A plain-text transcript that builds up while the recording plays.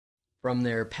From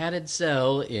their padded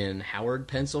cell in Howard,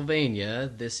 Pennsylvania,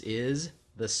 this is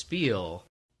The Spiel,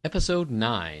 Episode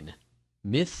 9,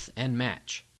 Myth and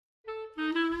Match.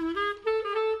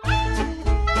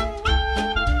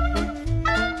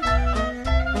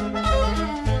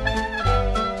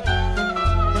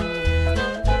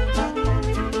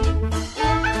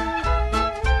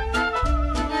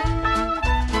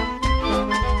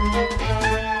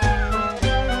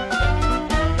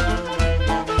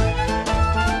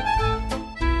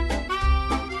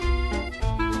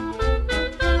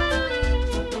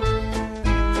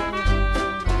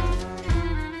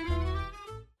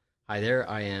 Hi there,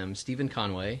 I am Stephen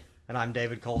Conway. And I'm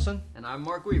David Colson. And I'm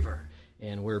Mark Weaver.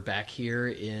 And we're back here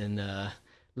in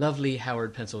lovely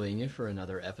Howard, Pennsylvania for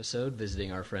another episode,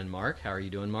 visiting our friend Mark. How are you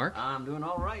doing, Mark? I'm doing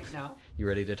all right now. You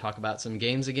ready to talk about some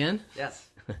games again? Yes.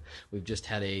 We've just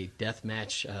had a death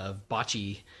match of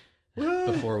bocce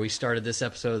before we started this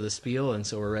episode of The Spiel, and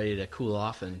so we're ready to cool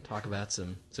off and talk about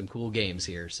some cool games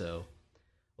here. So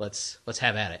let's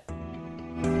have at it.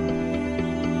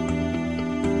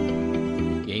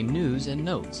 Game news and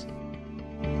notes.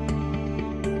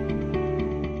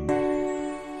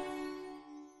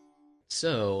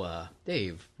 So,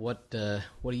 Dave, what do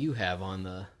you have on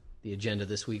the agenda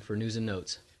this week for news and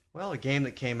notes? Well, a game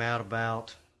that came out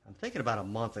about a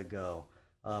month ago.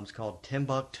 It's called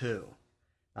Timbuktu.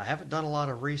 I haven't done a lot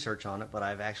of research on it, but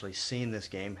I've actually seen this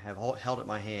game, have held it in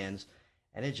my hands,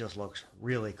 and it just looks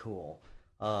really cool.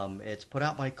 It's put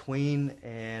out by Queen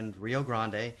and Rio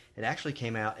Grande. It actually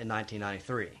came out in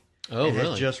 1993. Oh, it really?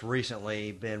 has just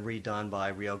recently been redone by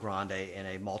Rio Grande in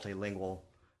a multilingual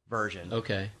version.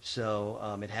 Okay.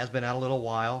 So it has been out a little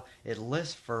while. It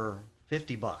lists for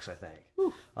 $50, I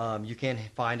think. You can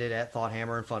find it at Thought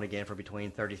Hammer and Fun Again for between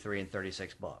 $33 and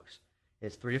 $36.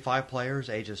 It's 3 to 5 players,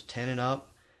 ages 10 and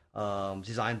up.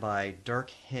 Designed by Dirk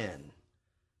Henn.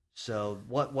 So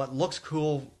what looks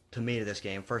cool to me to this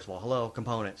game, first of all, hello,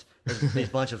 components. There's these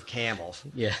bunch of camels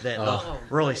that look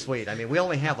really sweet. I mean, we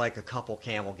only have like a couple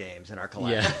camel games in our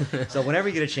collection. Yeah. So whenever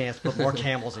you get a chance to put more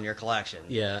camels in your collection,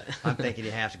 Yeah. I'm thinking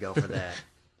you have to go for that.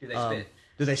 Do they spit?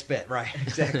 Do they spit? Right,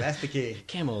 exactly. That's the key.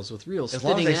 Camels with real As spitting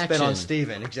long as they action. spit on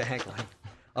Steven, exactly.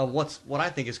 What I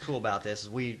think is cool about this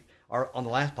is on the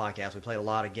last podcast, we played a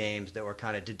lot of games that were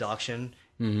kind of deduction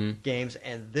games,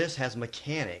 and this has a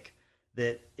mechanic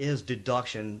that is a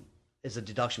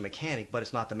deduction mechanic, but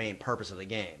it's not the main purpose of the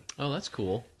game. Oh, that's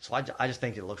cool. So I just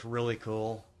think it looks really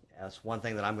cool. That's one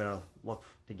thing that I'm going to look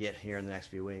to get here in the next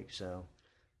few weeks. So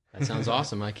That sounds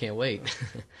awesome. I can't wait.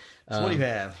 So what do you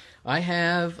have? I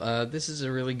have, this is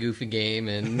a really goofy game,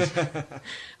 and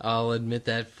I'll admit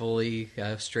that fully,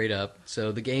 straight up.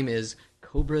 So the game is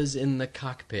Cobras in the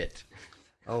Cockpit.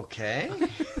 Okay.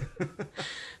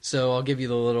 So I'll give you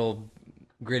the little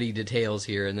gritty details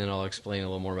here, and then I'll explain a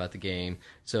little more about the game.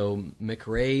 So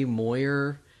McRae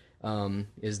Moyer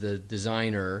is the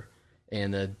designer,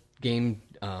 and the game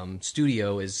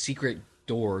studio is Secret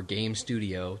Door Game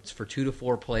Studio. It's for 2 to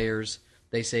 4 players.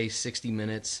 They say 60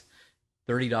 minutes,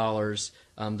 $30.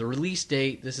 The release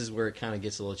date, this is where it kind of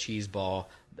gets a little cheeseball.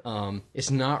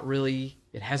 It's not really,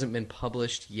 it hasn't been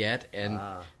published yet, and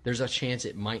there's a chance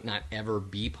it might not ever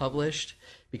be published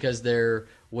because they're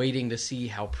waiting to see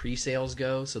how pre-sales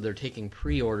go. So they're taking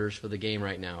pre-orders for the game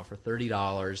right now for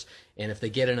 $30, and if they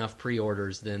get enough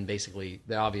pre-orders, then basically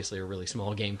they obviously are a really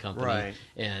small game company, Right.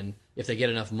 And if they get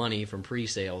enough money from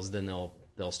pre-sales, then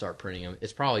they'll start printing them.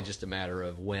 It's probably just a matter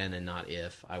of when and not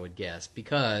if, I would guess,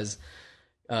 because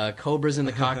Cobras in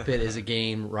the Cockpit is a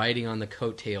game riding on the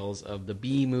coattails of the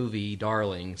B-movie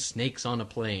darling Snakes on a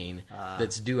Plane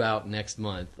that's due out next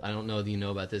month. I don't know if you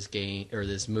know about this game or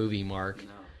this movie, Mark,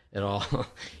 at all.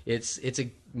 It's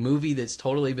a movie that's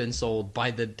totally been sold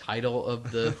by the title of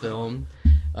the film.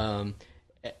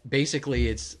 Basically,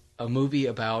 it's a movie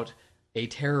about a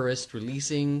terrorist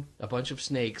releasing a bunch of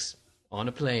snakes on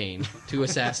a plane to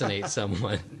assassinate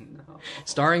someone.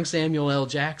 Starring Samuel L.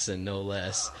 Jackson, no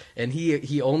less. And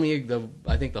he only,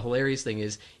 I think the hilarious thing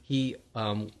is he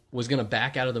was going to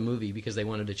back out of the movie because they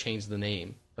wanted to change the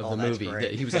name of the that's movie.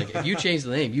 great. He was like, if you change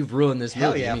the name, you've ruined this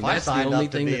Hell movie. yeah, I mean, if I that's the signed only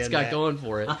up to thing be that's in got that. going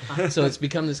for it. So it's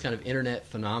become this kind of internet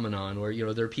phenomenon where,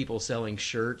 there are people selling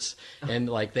shirts, and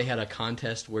like they had a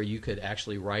contest where you could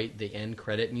actually write the end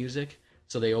credit music.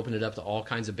 So they opened it up to all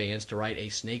kinds of bands to write a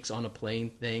Snakes on a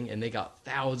Plane thing, and they got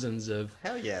thousands of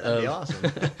Hell yeah, that'd be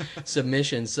awesome.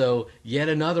 submissions. So yet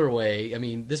another way, I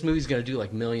mean, this movie's going to do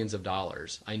like millions of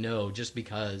dollars. I know, just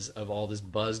because of all this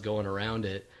buzz going around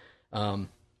it.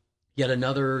 Yet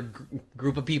another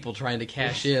group of people trying to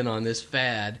cash in on this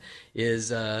fad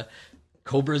is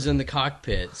Cobras in the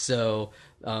Cockpit. So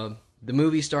The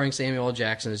movie starring Samuel L.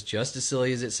 Jackson is just as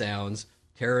silly as it sounds.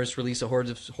 Terrorists release a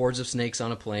hordes of snakes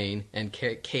on a plane, and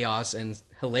chaos and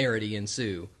hilarity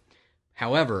ensue.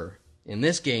 However, in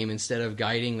this game, instead of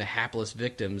guiding the hapless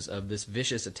victims of this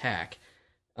vicious attack,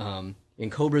 in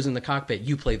Cobras in the Cockpit,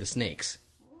 you play the snakes.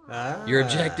 Your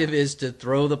objective is to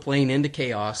throw the plane into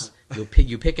chaos.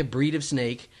 You pick a breed of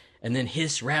snake, and then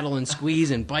hiss, rattle, and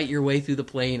squeeze and bite your way through the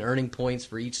plane, earning points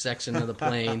for each section of the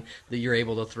plane that you're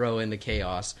able to throw into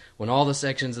chaos. When all the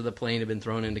sections of the plane have been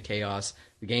thrown into chaos,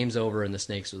 the game's over and the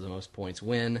snakes with the most points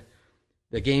win.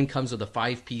 The game comes with a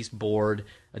 5-piece board,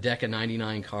 a deck of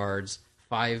 99 cards,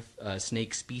 5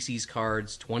 snake species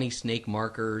cards, 20 snake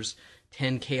markers,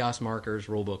 10 chaos markers,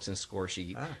 rulebooks, and score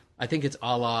sheet. I think it's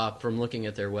a la, from looking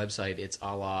at their website, it's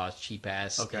a la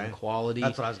cheap-ass in quality.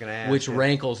 That's what I was going to ask. Which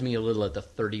rankles me a little at the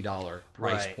 $30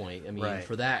 price Right. point. I mean,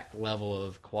 for that level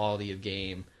of quality of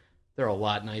game, there are a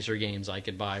lot nicer games I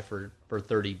could buy for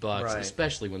 $30, Right.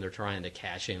 especially when they're trying to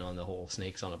cash in on the whole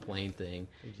snakes on a plane thing.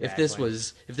 Exactly.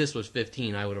 If this was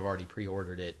 $15, I would have already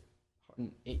pre-ordered it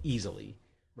easily.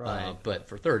 Right. But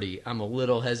for $30, I'm a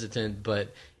little hesitant,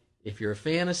 but if you're a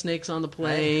fan of snakes on the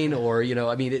plane, or,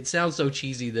 I mean, it sounds so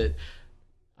cheesy that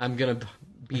I'm going to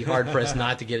be hard-pressed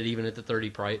not to get it even at the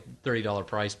 $30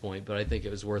 price point, but I think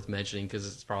it was worth mentioning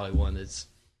because it's probably one that's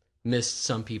missed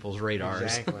some people's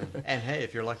radars. Exactly. And hey,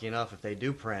 if you're lucky enough, if they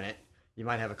do print it, you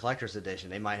might have a collector's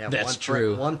edition. They might have That's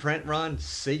true. one print run.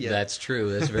 See ya. That's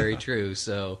true. That's very true.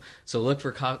 So look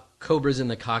for Cobras in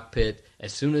the Cockpit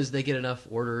as soon as they get enough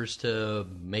orders to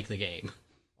make the game.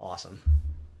 Awesome.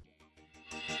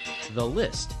 The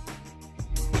List.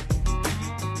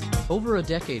 Over a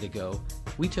decade ago,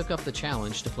 we took up the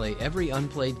challenge to play every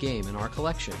unplayed game in our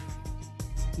collection.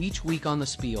 Each week on the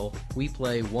Spiel, we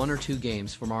play 1 or 2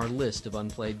 games from our list of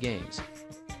unplayed games.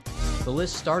 The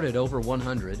list started over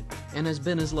 100 and has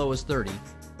been as low as 30,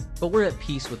 but we're at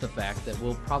peace with the fact that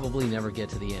we'll probably never get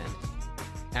to the end.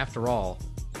 After all,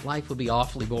 life would be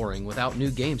awfully boring without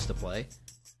new games to play.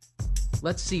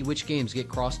 Let's see which games get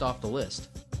crossed off the list.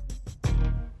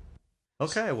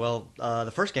 Okay, well,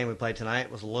 the first game we played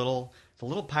tonight was a little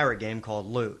pirate game called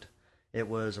Loot. It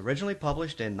was originally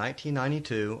published in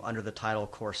 1992 under the title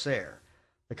Corsair.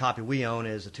 The copy we own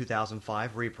is a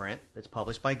 2005 reprint. It's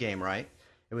published by Gamewright.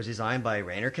 It was designed by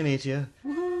Reiner Knizia,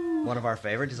 one of our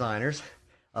favorite designers.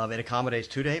 It accommodates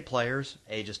 2 to 8 players,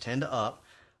 ages 10 to up.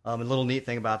 A little neat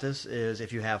thing about this is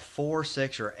if you have 4,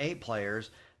 6, or 8 players,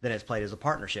 then it's played as a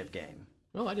partnership game.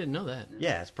 Oh, I didn't know that.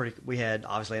 Yeah, it's pretty. We had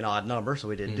obviously an odd number, so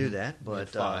we didn't do that. But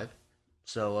 5.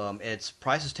 So its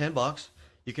price is $10.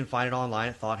 You can find it online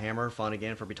at Thought Hammer Fun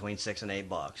again for between $6 and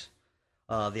 $8.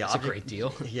 That's a great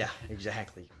deal. Yeah,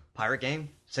 exactly. Pirate game,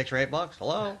 $6 or $8.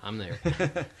 Hello, I'm there.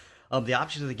 The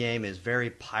object of the game is very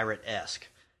pirate-esque.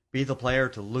 Be the player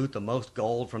to loot the most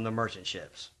gold from the merchant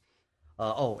ships.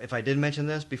 If I did mention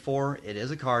this before, it is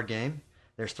a card game.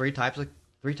 There's three types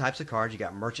of cards. You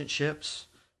got merchant ships,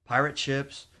 pirate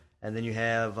ships, and then you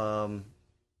have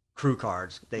crew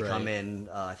cards. They come in,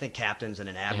 I think, captains and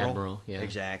an admiral. Admiral, yeah.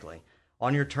 Exactly.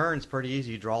 On your turn, it's pretty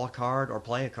easy. You draw a card or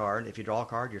play a card. If you draw a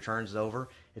card, your turn's over.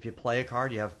 If you play a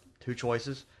card, you have 2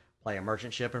 choices. Play a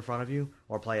merchant ship in front of you,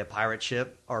 or play a pirate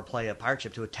ship,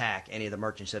 to attack any of the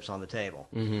merchant ships on the table.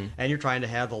 Mm-hmm. And you're trying to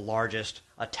have the largest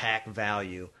attack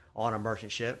value on a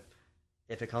merchant ship.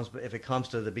 If it comes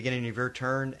to the beginning of your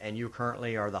turn and you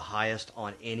currently are the highest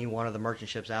on any one of the merchant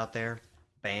ships out there,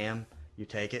 bam, you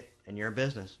take it and you're in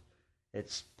business.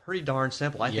 It's pretty darn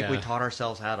simple. I think we taught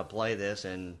ourselves how to play this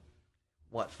in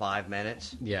 5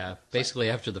 minutes? Yeah, basically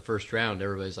after the first round,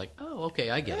 everybody's like, "Oh, okay,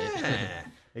 I get it."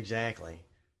 Exactly.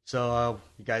 So,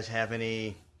 you guys have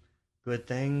any good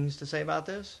things to say about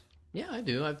this? Yeah, I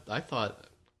do. I thought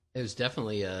it was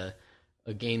definitely a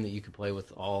game that you could play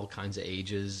with all kinds of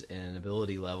ages and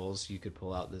ability levels. You could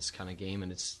pull out this kind of game,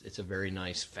 and it's a very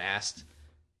nice, fast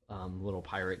little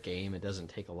pirate game. It doesn't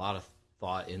take a lot of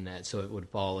thought in that, so it would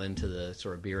fall into the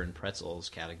sort of beer and pretzels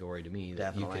category to me.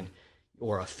 Definitely.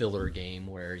 Or a filler game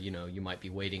where you might be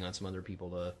waiting on some other people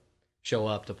to show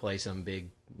up to play some big,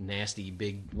 nasty,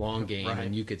 big, long game,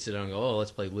 and you could sit down and go, "Oh,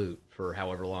 let's play Loot," for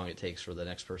however long it takes for the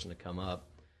next person to come up.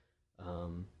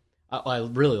 I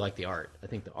really like the art. I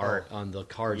think the art on the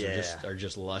cards are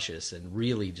just luscious and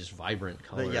really just vibrant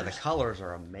colors. The colors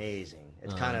are amazing.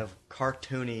 It's kind of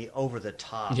cartoony, over the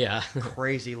top,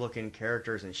 crazy looking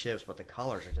characters and ships, but the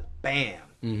colors are just bam.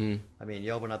 Mm-hmm. I mean,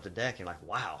 you open up the deck and you're like,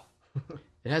 wow.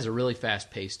 It has a really fast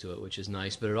pace to it, which is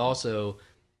nice, but it also,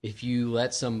 if you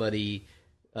let somebody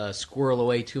squirrel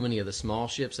away too many of the small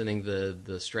ships, I think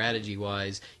the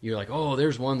strategy-wise, you're like, "Oh,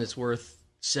 there's one that's worth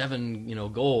 7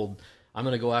 gold. I'm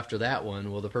going to go after that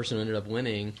one." Well, the person who ended up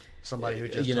winning Somebody who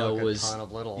just you know, took was a ton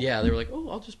of little. Yeah, they were like, oh,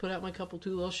 I'll just put out my couple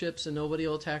two little ships and nobody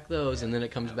will attack those, and then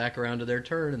it comes back around to their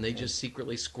turn and they just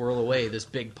secretly squirrel away this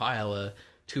big pile of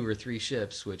 2 or 3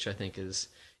 ships, which I think is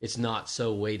it's not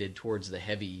so weighted towards the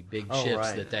heavy big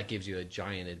ships that gives you a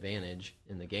giant advantage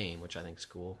in the game, which I think is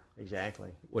cool. Exactly.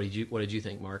 What did you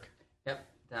think, Mark? Yep,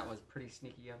 that was pretty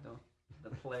sneaky of the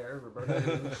player.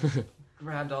 Roberta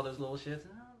grabbed all those little ships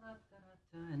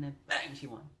and then bang, she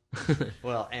won.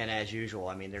 Well, and as usual,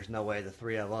 I mean, there's no way the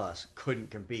 3 of us couldn't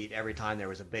compete every time there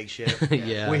was a big ship.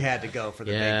 Yeah. We had to go for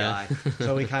the big guy.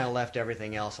 So we kind of left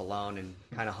everything else alone and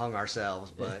kind of hung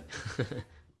ourselves. But,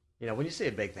 you know, when you see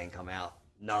a big thing come out,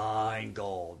 9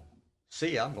 gold.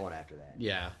 See ya, I'm going after that.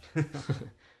 Yeah.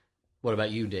 What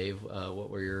about you, Dave? What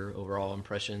were your overall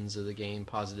impressions of the game?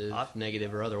 Positive,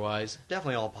 negative, or otherwise?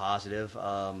 Definitely all positive.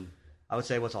 I would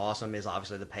say what's awesome is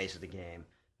obviously the pace of the game.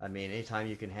 I mean, anytime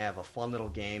you can have a fun little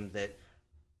game that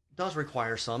does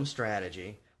require some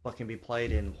strategy, but can be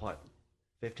played in,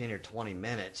 15 or 20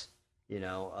 minutes, you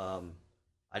know,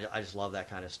 I just love that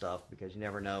kind of stuff because you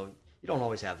never know. You don't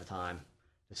always have the time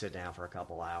to sit down for a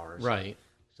couple hours. Right.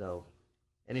 So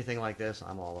anything like this,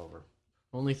 I'm all over.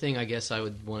 Only thing I guess I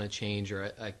would want to change,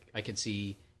 or I could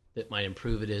see that might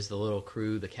improve it, is the little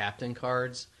crew, the captain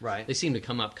cards. Right. They seem to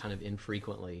come up kind of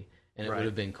infrequently, and it would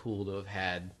have been cool to have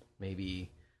had maybe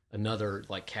another,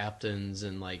 like, captains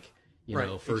and, like, you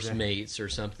know, first mates or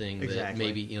something that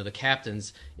maybe, you know, the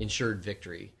captains ensured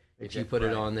victory. If you put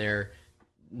it on there,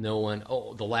 the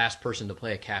last person to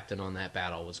play a captain on that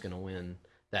battle was going to win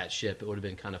that ship. It would have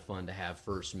been kind of fun to have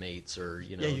first mates or,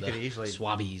 you know, you could easily,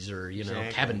 swabbies or, you know,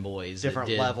 cabin boys. Different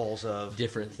levels of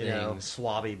different things. You know,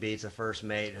 swabby beats a first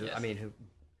mate. Who, who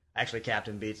actually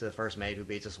captain beats a first mate who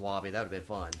beats a swabby. That would have been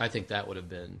fun. I think that would have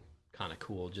been kind of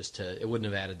cool. It wouldn't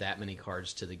have added that many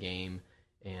cards to the game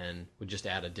and would just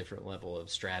add a different level of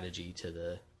strategy to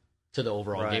the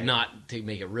overall game. Not to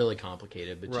make it really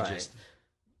complicated, but to just...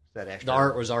 That extra. The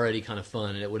art was already kind of fun,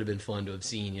 and it would have been fun to have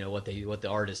seen, you know, what the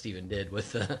artist even did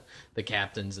with the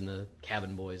captains and the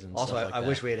cabin boys and also, stuff like that. I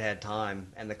wish we had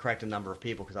time and the correct number of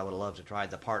people because I would have loved to try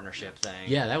the partnership thing.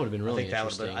 Yeah, that would have been really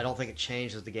interesting. I don't think it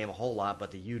changes the game a whole lot,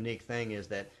 but the unique thing is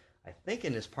that I think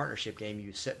in this partnership game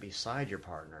you sit beside your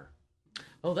partner.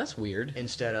 Oh, that's weird.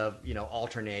 Instead of, you know,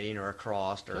 alternating or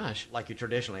across or like you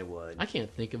traditionally would. I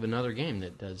can't think of another game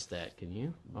that does that. Can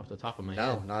you? Off the top of my head.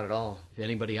 No, not at all. If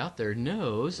anybody out there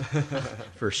knows,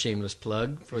 for a shameless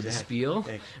plug for the Spiel.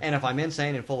 And if I'm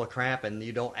insane and full of crap and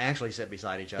you don't actually sit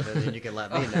beside each other, then you can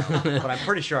let me know. But I'm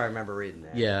pretty sure I remember reading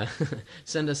that. Yeah.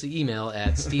 Send us an email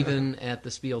at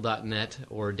steven@thespiel.net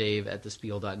or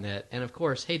dave@thespiel.net. And of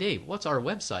course, hey Dave, what's our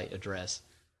website address?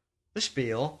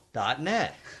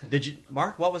 Thespiel.net. Did you,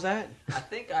 Mark, what was that? I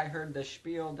think I heard the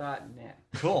Spiel.net.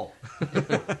 Cool.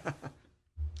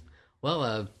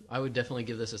 Well, I would definitely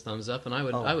give this a thumbs up, and I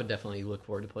would definitely look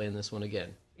forward to playing this one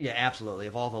again. Yeah, absolutely.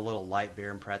 Of all the little light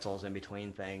beer and pretzels in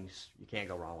between things, you can't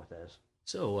go wrong with this.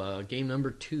 So, game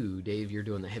number 2, Dave, you're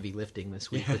doing the heavy lifting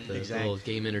this week with the little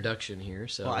game introduction here.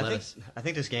 So, well, I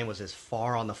think this game was as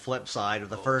far on the flip side of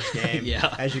the first game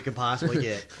as you could possibly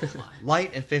get.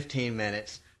 Light in 15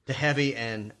 minutes. To heavy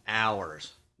in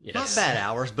hours. Yes. Not bad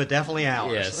hours, but definitely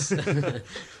hours. Yes.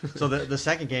 So the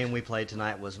second game we played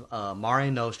tonight was Mare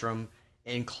Nostrum,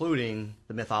 including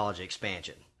the Mythology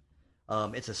Expansion.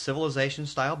 It's a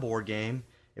Civilization-style board game.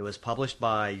 It was published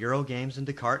by Eurogames and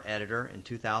Descartes Editor in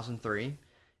 2003.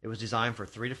 It was designed for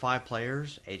 3 to 5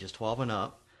 players, ages 12 and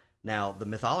up. Now, the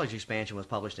Mythology Expansion was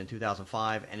published in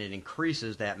 2005, and it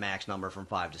increases that max number from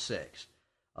 5 to 6.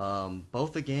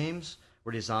 Both the games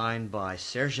were designed by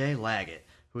Serge Laget,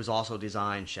 who's also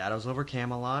designed Shadows over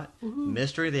Camelot,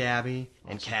 Mystery of the Abbey,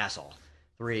 and Castle.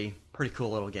 3 pretty cool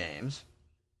little games.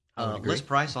 List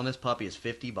price on this puppy is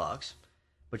 $50,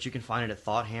 but you can find it at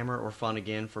Thought Hammer or Fun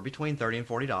Again for between $30 and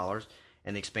 $40,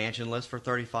 and the expansion list for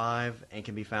 $35, and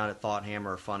can be found at Thought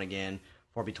Hammer or Fun Again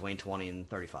for between $20 and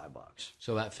 $35.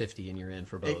 So about $50 and you're in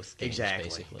for both games, exactly.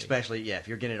 Basically. Especially, if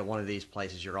you're getting it at one of these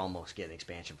places, you're almost getting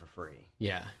expansion for free.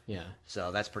 Yeah.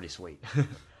 So that's pretty sweet.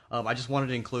 I just wanted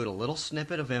to include a little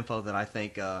snippet of info that I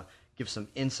think gives some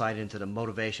insight into the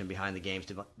motivation behind the game's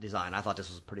design. I thought this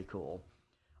was pretty cool.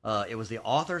 It was the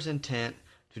author's intent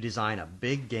to design a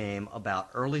big game about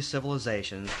early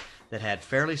civilizations that had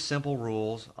fairly simple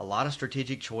rules, a lot of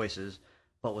strategic choices,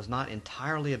 but was not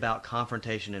entirely about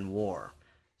confrontation and war.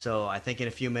 So I think in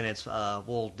a few minutes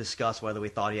we'll discuss whether we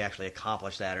thought he actually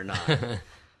accomplished that or not.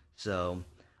 So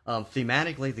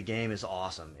thematically, the game is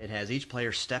awesome. It has each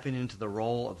player stepping into the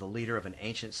role of the leader of an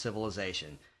ancient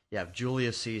civilization. You have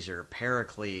Julius Caesar,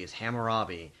 Pericles,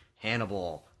 Hammurabi,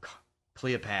 Hannibal,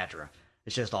 Cleopatra.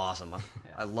 It's just awesome.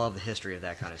 I love the history of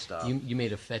that kind of stuff. You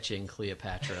made a fetching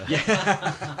Cleopatra.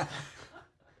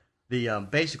 Yeah.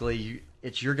 Basically,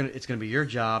 it's going to be your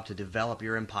job to develop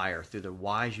your empire through the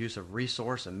wise use of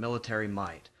resource and military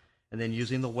might. And then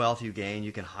using the wealth you gain,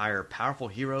 you can hire powerful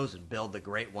heroes and build the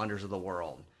great wonders of the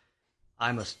world.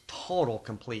 I'm a total,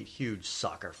 complete, huge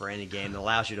sucker for any game that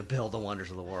allows you to build the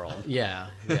wonders of the world. Yeah.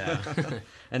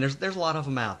 And there's a lot of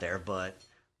them out there, but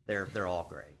they're all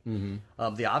great.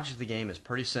 Mm-hmm. The object of the game is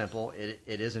pretty simple. It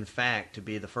is, in fact, to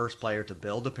be the first player to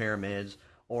build the pyramids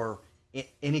or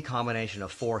any combination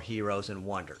of 4 heroes and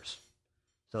wonders.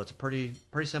 So it's a pretty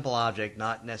simple object,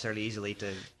 not necessarily easily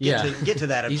to get to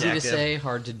that objective. Easy to say,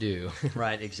 hard to do.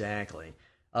 Right, exactly.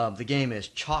 The game is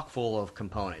chock full of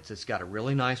components. It's got a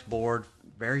really nice board,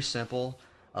 very simple.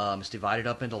 It's divided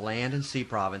up into land and sea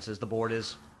provinces. The board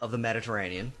is of the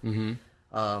Mediterranean.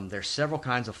 Mm-hmm. There's several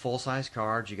kinds of full-size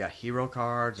cards. You got hero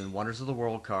cards and Wonders of the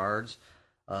World cards.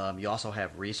 You also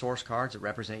have resource cards that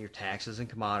represent your taxes and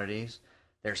commodities.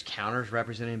 There's counters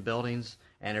representing buildings,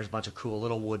 and there's a bunch of cool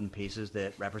little wooden pieces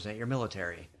that represent your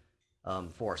military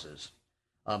forces.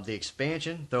 The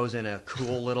expansion throws in a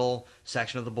cool little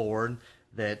section of the board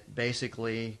that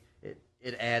basically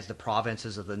it adds the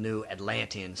provinces of the new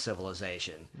Atlantean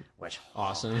civilization, which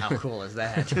awesome. How cool is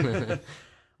that?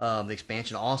 The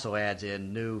expansion also adds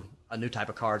in a new type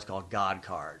of cards called God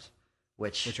cards,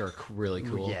 which are really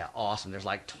cool. Yeah, awesome. There's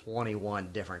like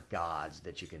 21 different gods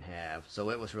that you can have, so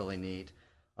it was really neat.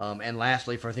 And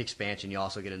lastly, for the expansion, you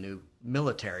also get a new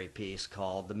military piece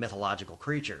called the Mythological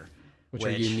Creature, which are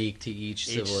unique to each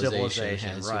civilization.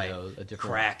 Has, right? A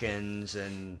different Krakens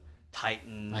and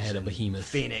Titans. I had a behemoth.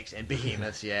 Phoenix and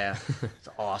behemoths, yeah. It's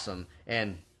awesome.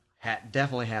 And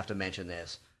definitely have to mention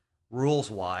this.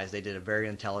 Rules-wise, they did a very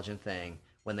intelligent thing.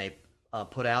 When they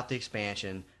put out the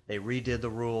expansion, they redid the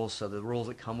rules, so the rules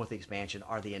that come with the expansion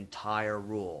are the entire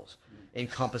rules,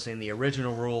 encompassing the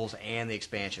original rules and the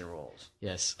expansion rules.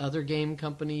 Yes. Other game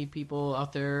company people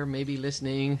out there maybe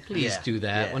listening, please do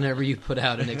that yeah. whenever you put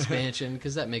out an expansion,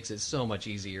 because that makes it so much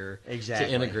easier to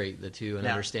integrate the two and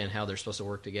understand how they're supposed to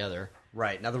work together.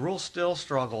 Right. Now, the rules still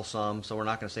struggle some, so we're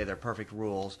not going to say they're perfect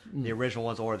rules, the original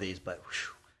ones or these, but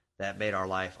that made our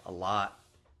life a lot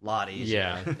easier.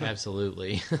 Yeah,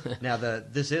 absolutely. Now,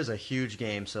 this is a huge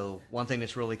game, so one thing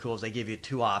that's really cool is they give you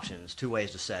 2 options, 2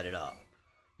 ways to set it up.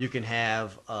 You can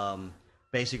have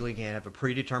basically you can have a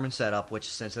predetermined setup, which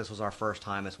since this was our first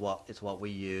time, it's what we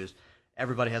used.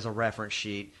 Everybody has a reference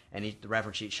sheet, and the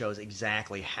reference sheet shows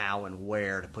exactly how and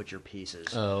where to put your pieces.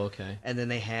 Oh, okay. And then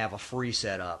they have a free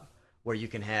setup where you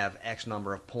can have X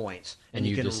number of points, and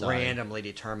you can decide. randomly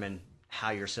determine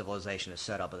how your civilization is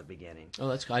set up at the beginning. Oh,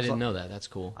 that's I didn't know that. That's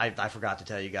cool. I forgot to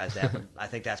tell you guys that, but I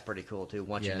think that's pretty cool too.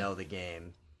 Once you know the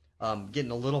game,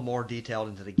 getting a little more detailed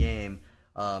into the game.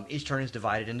 Each turn is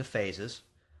divided into phases.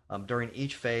 During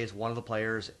each phase, one of the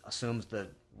players assumes the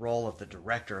role of the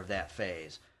director of that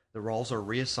phase. The roles are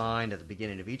reassigned at the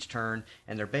beginning of each turn,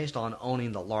 and they're based on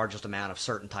owning the largest amount of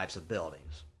certain types of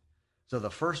buildings. So the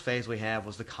first phase we have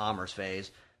was the commerce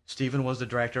phase. Stephen was the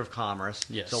director of commerce.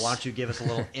 Yes. So why don't you give us a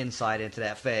little insight into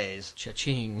that phase?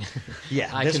 Cha-ching. Yeah,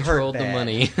 I controlled the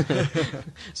money.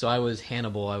 So I was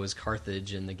Hannibal. I was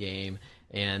Carthage in the game.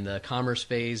 And the commerce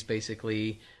phase,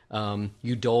 basically,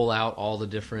 you dole out all the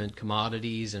different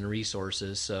commodities and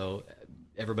resources. So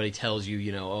everybody tells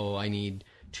you, oh, I need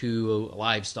 2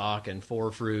 livestock and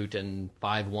 4 fruit and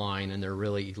 5 wine. And they're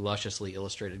really lusciously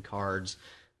illustrated cards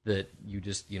that you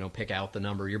just, pick out the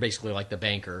number. You're basically like the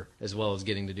banker as well as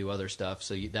getting to do other stuff.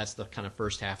 So that's the kind of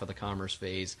first half of the commerce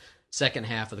phase. Second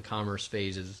half of the commerce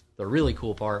phase is the really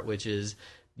cool part, which is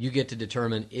you get to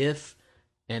determine if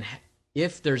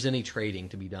there's any trading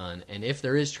to be done. And if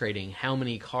there is trading, how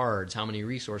many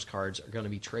resource cards are going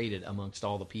to be traded amongst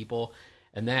all the people.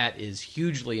 And that is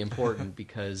hugely important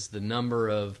because the number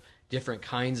of different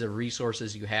kinds of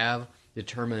resources you have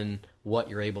determine what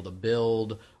you're able to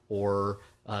build or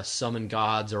summon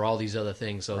gods or all these other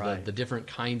things. So the different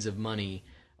kinds of money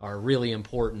are really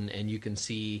important, and you can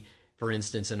see, for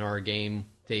instance, in our game,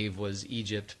 Dave was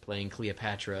Egypt playing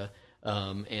Cleopatra,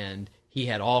 and he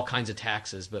had all kinds of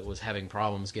taxes but was having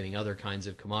problems getting other kinds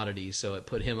of commodities, so it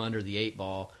put him under the 8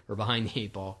 ball, or behind the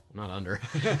 8 ball, not under.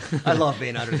 I love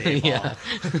being under the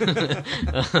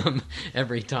 8 ball.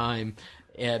 Every time,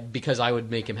 because I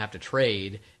would make him have to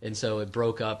trade, and so it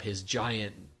broke up his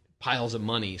giant piles of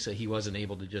money, so he wasn't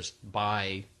able to just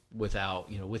buy with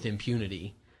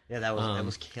impunity. Yeah, that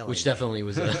was killing. Which me. definitely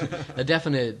was a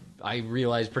definite. I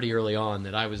realized pretty early on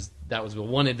that that was the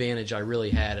one advantage I really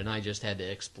had, and I just had to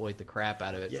exploit the crap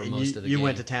out of it for most of the game. You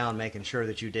went to town making sure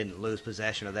that you didn't lose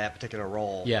possession of that particular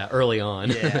role. Yeah, early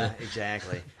on. Yeah,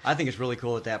 exactly. I think it's really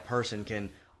cool that person can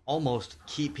almost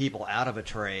keep people out of a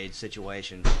trade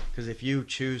situation, because if you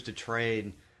choose to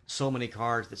trade so many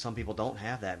cards that some people don't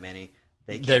have that many,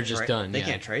 they're just done. They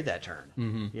can't trade that turn.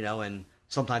 Mm-hmm. And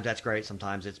sometimes that's great,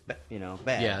 sometimes it's bad.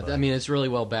 Yeah, but. I mean, it's really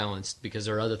well balanced, because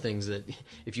there are other things that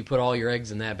if you put all your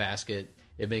eggs in that basket,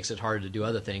 it makes it hard to do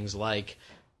other things like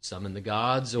summon the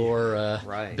gods or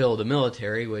build a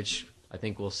military, which I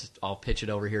think I'll pitch it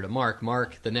over here to Mark.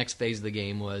 Mark, the next phase of the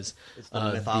game was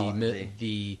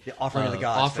the offering to the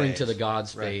gods offering phase. To the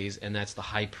gods phase, and that's the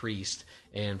high priest.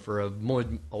 And for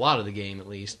a lot of the game, at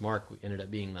least, Mark ended up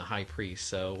being the high priest.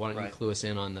 So why don't you clue us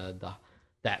in on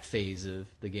that phase of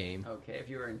the game? Okay, if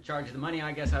you were in charge of the money,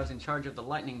 I guess I was in charge of the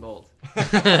lightning bolt.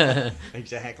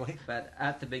 Exactly. But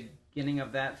at the beginning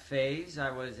of that phase, I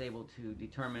was able to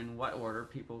determine what order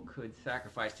people could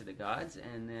sacrifice to the gods,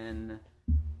 and then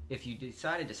if you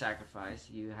decided to sacrifice,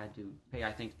 you had to pay,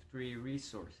 I think, 3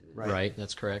 resources. Right,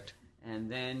 that's correct.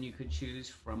 And then you could choose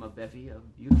from a bevy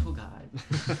of beautiful gods.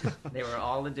 They were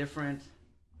all the different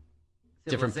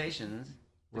civilizations.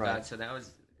 Gods, so that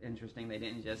was interesting. They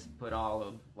didn't just put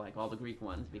all the Greek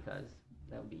ones, because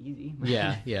that would be easy.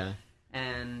 Yeah.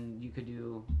 And you could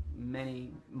do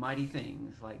many mighty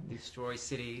things, like destroy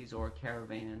cities or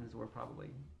caravans, were probably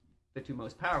the 2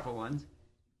 most powerful ones.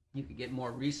 You could get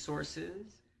more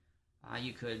resources.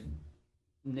 You could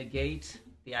negate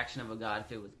the action of a god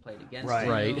if it was played against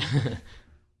you. Right.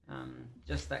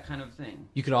 Just that kind of thing.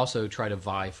 You could also try to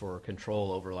vie for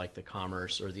control over the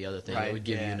commerce or the other thing. It would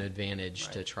give you an advantage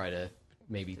to try to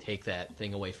maybe take that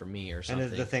thing away from me or something.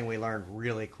 And the thing we learned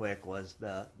really quick was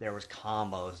there was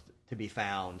combos to be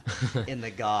found in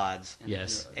the gods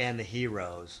and the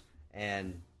heroes.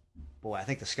 And boy, I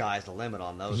think the sky's the limit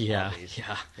on those movies.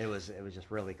 Yeah. It was just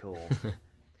really cool.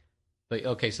 But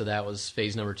okay, so that was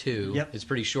phase number 2. Yep. It's a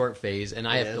pretty short phase, and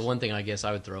the one thing I guess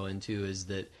I would throw into is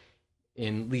that,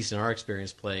 at least in our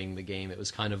experience playing the game, it was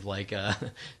kind of like a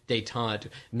détente.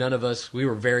 None of us, we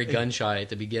were very gun shy at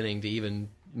the beginning to even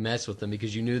mess with them,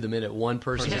 because you knew the minute one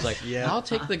person was like, I'll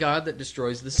take the god that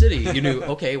destroys the city. You knew,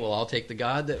 okay, well, I'll take the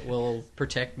god that will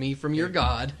protect me from your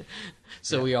god.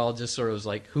 So we all just sort of was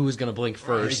like, who was going to blink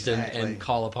first and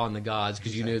call upon the gods,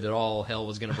 because you knew that all hell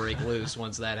was going to break loose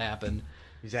once that happened.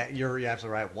 You're absolutely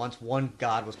right. Once one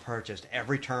god was purchased,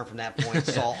 every turn from that point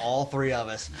saw all 3 of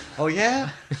us. Oh,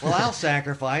 yeah? Well, I'll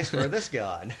sacrifice for this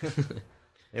god.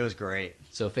 It was great.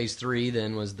 So phase 3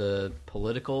 then was the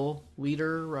political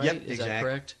leader, right? Yep, Is that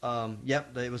correct?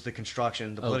 Yep, it was the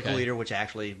construction, the political leader, which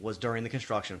actually was during the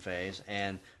construction phase.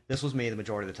 And this was me the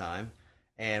majority of the time.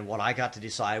 And what I got to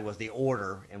decide was the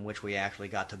order in which we actually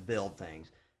got to build things.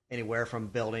 Anywhere from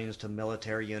buildings to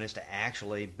military units to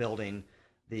actually building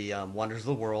the wonders of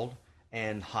the world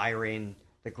and hiring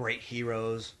the great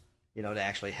heroes, to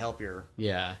actually help your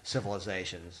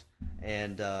civilizations.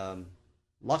 And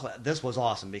luckily, this was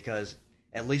awesome, because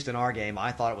at least in our game,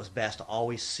 I thought it was best to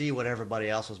always see what everybody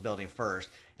else was building first.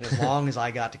 And as long as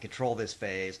I got to control this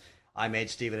phase, I made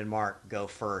Steven and Mark go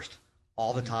first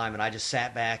all the time, and I just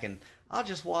sat back and I'll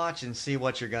just watch and see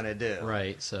what you're going to do.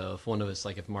 Right. So if one of us,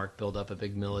 if Mark built up a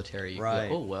big military, you go,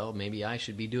 oh, well, maybe I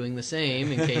should be doing the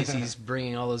same in case he's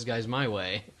bringing all those guys my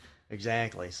way.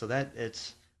 Exactly. So that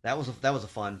was a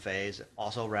fun phase.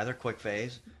 Also, rather quick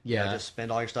phase. Yeah. Just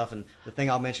spend all your stuff. And the thing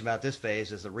I'll mention about this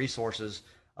phase is the resources,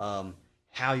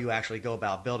 how you actually go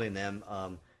about building them.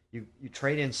 You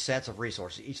trade in sets of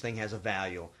resources. Each thing has a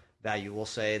value. We'll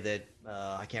say that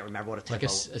I can't remember what a tempo. A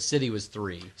city was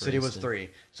 3. City was 3.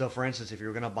 So, for instance, if you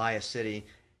were going to buy a city,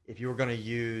 if you were going to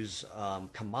use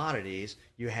commodities,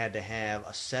 you had to have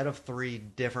a set of 3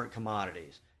 different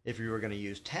commodities. If you were going to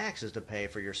use taxes to pay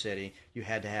for your city, you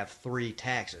had to have 3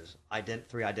 taxes,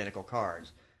 3 identical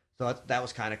cards. So that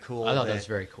was kind of cool. I thought that was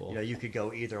very cool. You could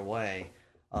go either way.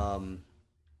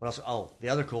 What else? Oh, the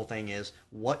other cool thing is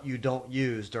what you don't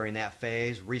use during that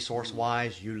phase,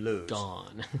 resource-wise, you lose.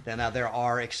 Gone. Now, there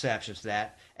are exceptions to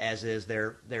that, as is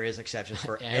there is exceptions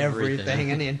for everything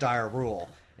in the entire rule.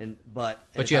 But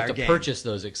you have to purchase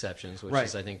those exceptions, which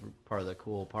is, I think, part of the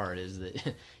cool part, is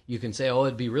that you can say, oh,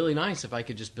 it'd be really nice if I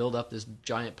could just build up this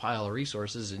giant pile of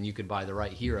resources, and you could buy the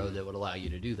right hero that would allow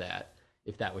you to do that,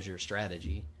 if that was your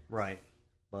strategy. Right.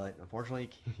 But unfortunately,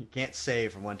 you can't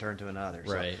save from one turn to another.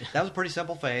 So right. That was a pretty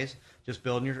simple phase, just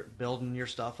building your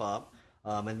stuff up.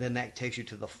 And then that takes you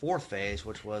to the fourth phase,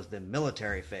 which was the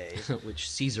military phase. Which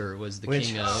Caesar was the Which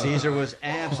king of. Caesar was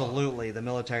absolutely the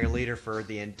military leader for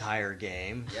the entire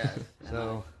game. Yes.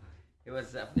 So It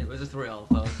was a thrill,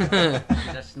 folks.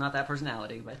 That's not that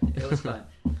personality, but it was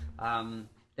fun.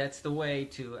 That's the way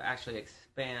to actually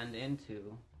expand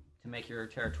into, to make your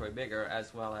territory bigger,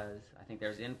 as well as, I think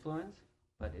there's influence,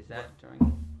 but is that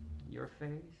during your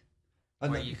phase?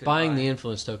 Where you could Buying buy- the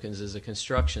influence tokens is a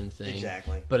construction thing.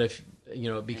 Exactly. But if,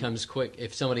 it becomes quick,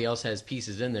 if somebody else has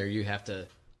pieces in there, you have to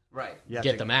Right. you have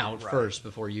get to- them out right. first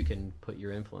before you can put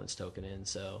your influence token in.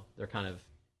 So they're kind of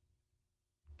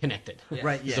connected. Yeah.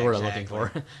 Right, yeah, That's what exactly. I'm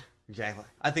looking for. Exactly.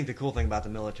 I think the cool thing about the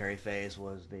military phase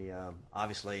was the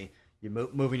obviously you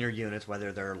moving your units,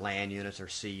 whether they're land units or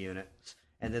sea units,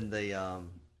 and then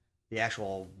the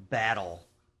actual battle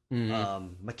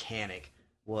mechanic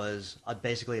was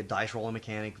basically a dice rolling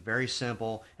mechanic, very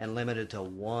simple and limited to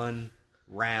one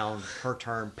round per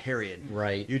turn. Period.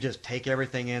 Right. You just take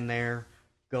everything in there,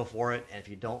 go for it, and if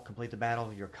you don't complete the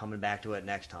battle, you're coming back to it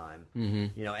next time.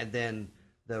 Mm-hmm. And then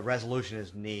the resolution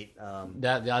is neat.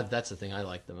 That's the thing I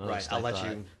like the most. Right, I'll I let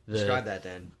thought. you describe that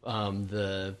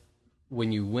then.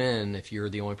 When you win, if you're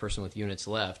the only person with units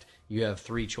left, you have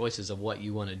three choices of what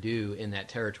you want to do in that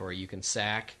territory. You can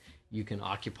sack, you can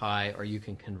occupy, or you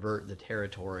can convert the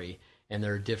territory. And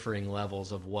there are differing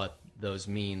levels of what those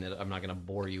mean that I'm not going to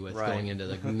bore you with going into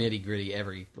the nitty gritty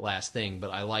every last thing.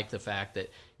 But I like the fact that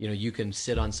you can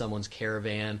sit on someone's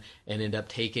caravan and end up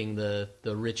taking the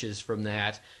riches from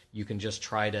that. You can just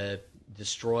try to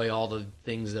destroy all the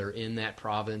things that are in that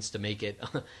province to make it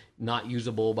not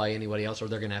usable by anybody else, or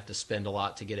they're going to have to spend a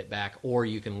lot to get it back. Or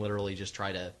you can literally just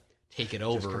try to take it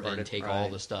over convert and it, take all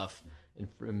the stuff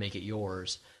and make it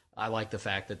yours. I like the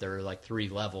fact that there are like three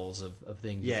levels of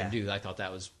things you can do. I thought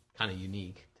that was kind of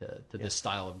unique to this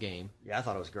style of game. Yeah, I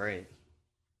thought it was great.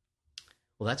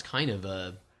 Well, that's kind of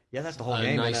That's the whole a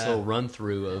game. nice little run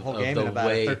through of game the in about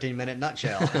way. a 13-minute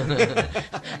nutshell.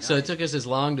 So it took us as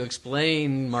long to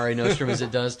explain Mare Nostrum as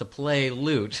it does to play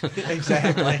Loot.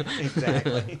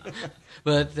 Exactly.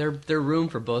 But they're room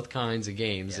for both kinds of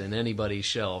games in anybody's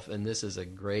shelf, and this is a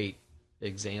great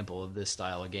example of this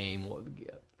style of game.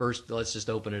 First, let's just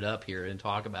open it up here and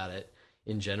talk about it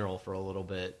in general for a little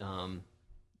bit.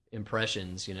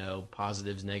 Impressions,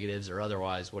 positives, negatives, or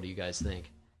otherwise. What do you guys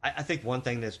think? I think one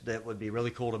thing that would be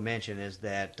really cool to mention is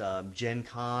that Gen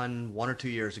Con 1 or 2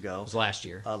 years ago. It was last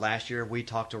year. Last year, we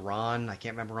talked to Ron. I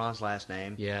can't remember Ron's last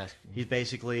name. Yeah. He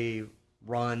basically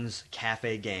runs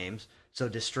cafe games, so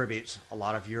distributes a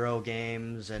lot of Euro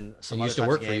games and some He other used to types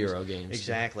work of for games. Euro games.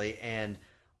 Exactly. And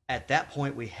at that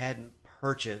point, we hadn't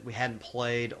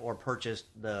played or purchased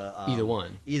the either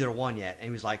one yet. And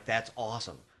he was like, "That's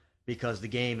awesome," because the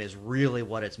game is really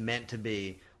what it's meant to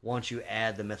be once you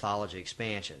add the Mythology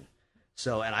Expansion.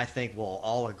 So, and I think we'll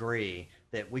all agree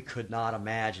that we could not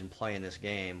imagine playing this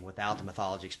game without the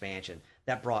Mythology Expansion.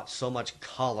 That brought so much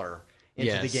color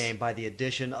into the game by the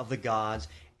addition of the gods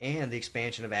and the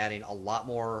expansion of adding a lot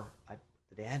more. Did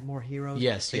they add more heroes?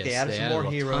 Yes, I think they added some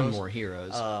more heroes. Ton more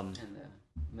heroes. And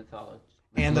the mythology.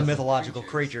 And the mythological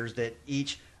creatures that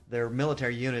they're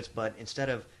military units, but instead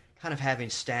of kind of having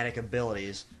static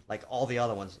abilities like all the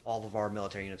other ones, all of our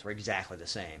military units were exactly the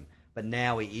same. But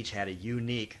now we each had a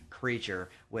unique creature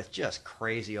with just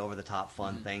crazy over-the-top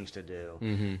fun things to do.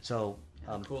 Mm-hmm. So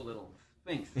cool little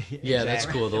sphinx. Yeah, that's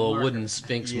cool. The little Marker. wooden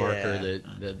sphinx marker,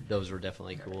 those were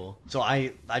definitely cool. So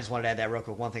I just wanted to add that real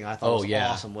quick. One thing I thought was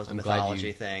awesome was the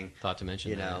mythology thing. Thought to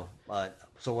mention that.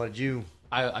 So what did you...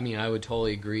 I mean, I would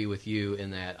totally agree with you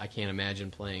in that I can't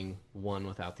imagine playing one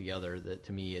without the other. That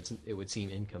to me, it would seem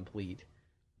incomplete.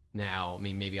 Now, I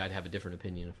mean, maybe I'd have a different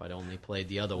opinion if I'd only played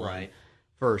the other one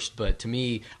first. But to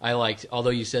me, I liked, although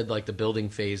you said like the building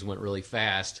phase went really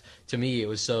fast, to me it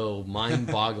was so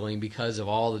mind-boggling because of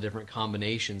all the different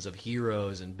combinations of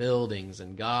heroes and buildings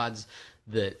and gods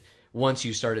that once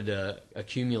you started to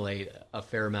accumulate a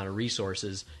fair amount of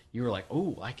resources, you were like,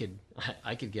 "Oh, I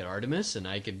could get Artemis, and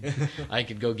I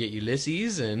could go get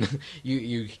Ulysses," and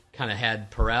you kind of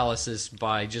had paralysis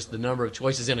by just the number of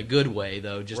choices in a good way,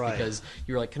 though, just because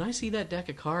you're like, "Can I see that deck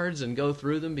of cards and go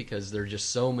through them?" Because there are just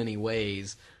so many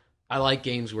ways. I like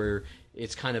games where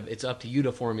it's up to you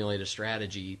to formulate a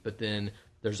strategy, but then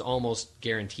there's almost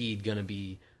guaranteed going to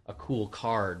be a cool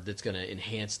card that's going to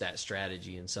enhance that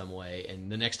strategy in some way.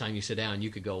 And the next time you sit down, you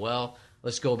could go, well,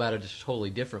 let's go about it a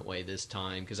totally different way this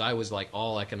time. Because I was like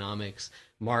all economics.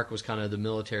 Mark was kind of the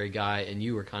military guy, and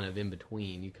you were kind of in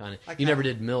between. You never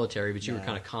did military, but you were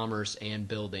kind of commerce and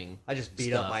building. I just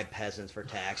beat up my peasants for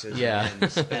taxes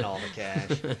and spent all the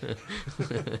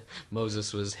cash.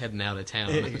 Moses was heading out of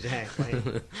town.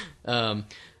 Exactly.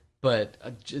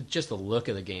 But just the look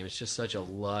of the game, it's just such a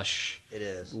lush It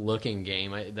is. looking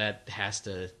game. That has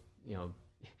to,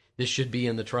 this should be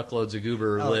in the Truckloads of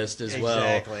Goober list as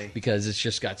well, because it's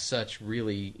just got such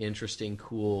really interesting,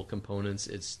 cool components.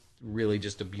 It's really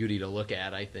just a beauty to look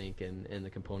at, I think, and the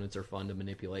components are fun to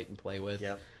manipulate and play with.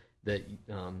 Yep. That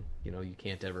you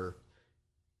can't ever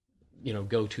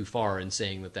go too far in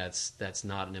saying that's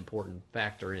not an important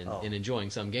factor in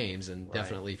enjoying some games. And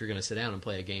definitely, if you're going to sit down and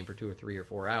play a game for 2 or 3 or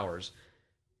 4 hours,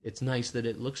 it's nice that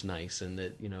it looks nice and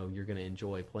that you're going to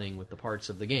enjoy playing with the parts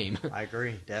of the game. I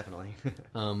agree, definitely.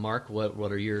 Mark,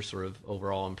 what are your sort of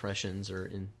overall impressions?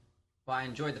 Well, I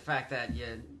enjoyed the fact that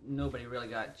nobody really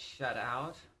got shut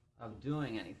out of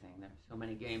doing anything. There's so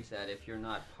many games that if you're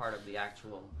not part of the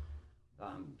actual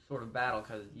sort of battle,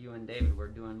 because you and David were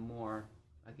doing more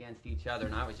against each other,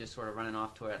 and I was just sort of running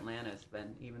off to Atlantis. But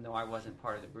even though I wasn't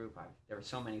part of the group, there were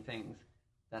so many things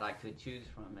that I could choose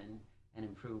from and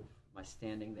improve my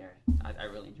standing there. I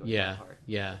really enjoyed that part.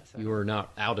 Yeah, so, you were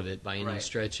not out of it by any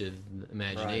stretch of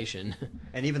imagination. Right.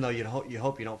 And even though you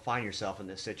hope you don't find yourself in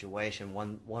this situation,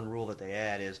 one rule that they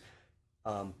add is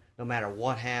no matter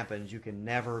what happens, you can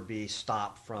never be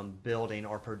stopped from building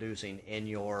or producing in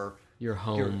your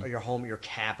home, your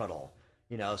capital.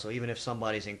 So even if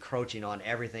somebody's encroaching on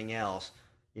everything else,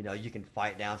 you can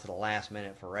fight down to the last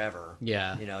minute forever.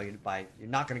 Yeah. You're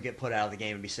not going to get put out of the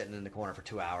game and be sitting in the corner for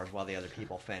 2 hours while the other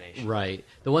people finish. Right.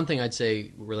 The one thing I'd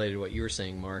say related to what you were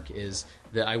saying, Mark, is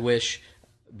that I wish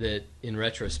that in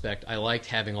retrospect I liked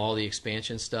having all the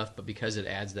expansion stuff, but because it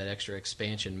adds that extra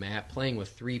expansion map, playing with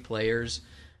 3 players,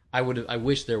 I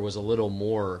wish there was a little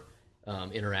more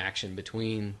interaction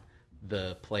between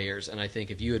the players. And I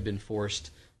think if you had been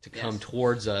forced to come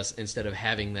towards us instead of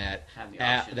having that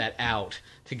out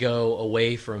to go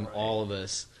away from all of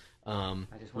us,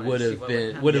 would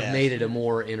have made it a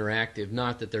more interactive.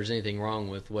 Not that there's anything wrong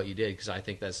with what you did, because I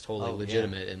think that's totally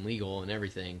legitimate and legal and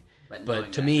everything.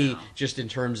 But to me, just in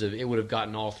terms of, it would have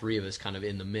gotten all 3 of us kind of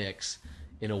in the mix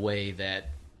in a way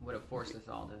that would have forced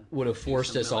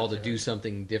us all to do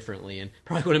something differently, and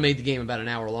probably would have made the game about an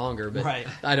hour longer. But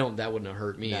that wouldn't have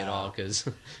hurt me at all, because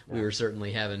we were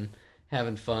certainly having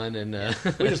fun, and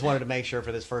we just wanted to make sure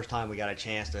for this first time we got a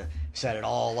chance to set it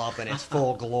all up in its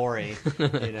full glory,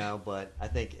 But I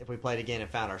think if we played again and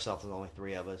found ourselves with only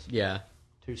 3 of us,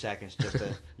 2 seconds just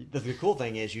to. The cool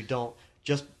thing is you don't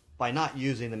just. By not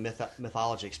using the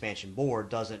Mythology Expansion board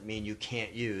doesn't mean you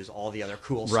can't use all the other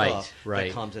cool stuff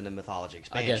that comes in the Mythology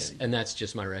Expansion. I guess, and that's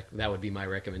just that would be my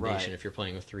recommendation. If you're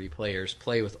playing with 3 players,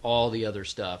 play with all the other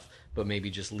stuff, but maybe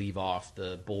just leave off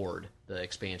the board, the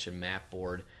expansion map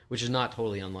board, which is not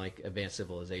totally unlike Advanced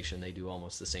Civilization. They do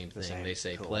almost the same thing. They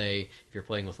say play, if you're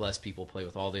playing with less people, play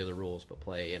with all the other rules, but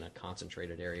play in a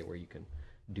concentrated area where you can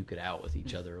duke it out with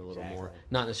each other a little more.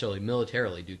 Not necessarily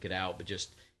militarily duke it out, but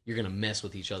just you're going to mess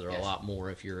with each other a lot more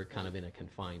if you're kind of in a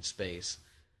confined space.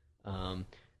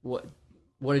 What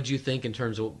did you think in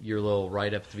terms of your little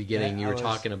write-up at the beginning? You were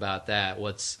talking about that.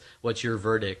 What's your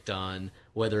verdict on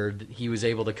whether he was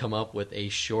able to come up with a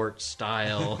short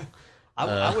style?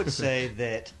 I would say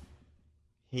that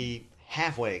he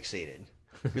halfway exceeded.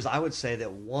 Because I would say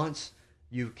that once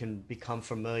you can become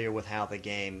familiar with how the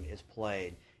game is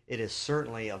played, it is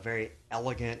certainly a very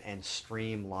elegant and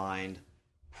streamlined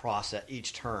process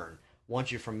each turn.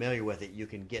 Once you're familiar with it, you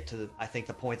can get to the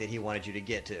point that he wanted you to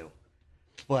get to.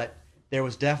 But there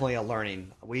was definitely a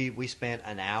learning. We spent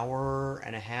an hour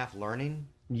and a half learning.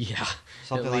 Yeah,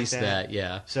 something at least like that.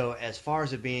 Yeah. So as far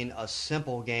as it being a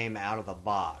simple game out of the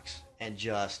box and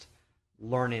just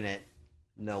learning it,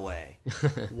 no way.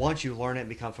 Once you learn it and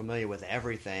become familiar with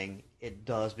everything, it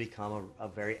does become a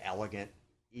very elegant,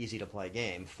 easy to play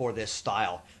game for this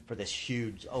style, for this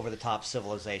huge over-the-top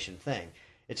civilization thing.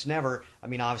 It's never,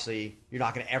 obviously, you're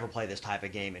not going to ever play this type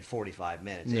of game in 45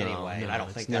 minutes anyway, and I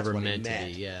don't think that's what he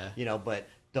meant. But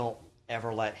don't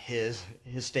ever let his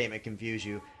statement confuse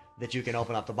you that you can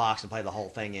open up the box and play the whole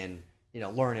thing in,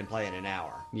 learn and play in an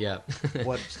hour. Yeah.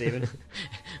 What, Stephen?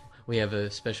 We have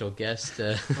a special guest.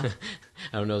 I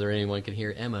don't know that anyone can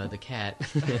hear Emma, the cat,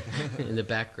 in the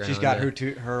background. She's got her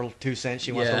 2 cents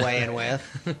she wants to weigh in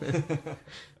with.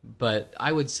 But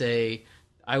I would say,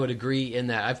 I would agree in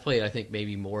that I've played, I think,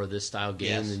 maybe more of this style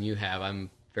game than you have.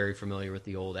 I'm very familiar with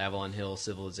the old Avalon Hill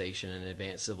Civilization and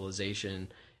Advanced Civilization.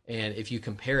 And if you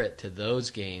compare it to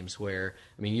those games where,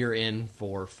 you're in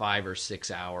for 5 or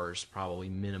 6 hours, probably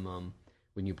minimum,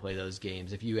 when you play those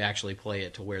games. If you actually play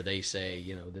it to where they say,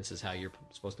 this is how you're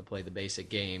supposed to play the basic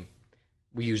game,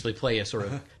 we usually play a sort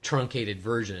of truncated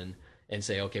version and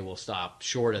say, okay, we'll stop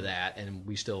short of that, and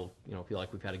we still, feel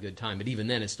like we've had a good time. But even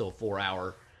then, it's still a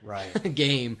 4-hour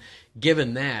game.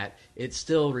 Given that, it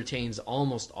still retains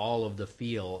almost all of the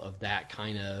feel of that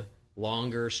kind of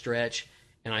longer stretch.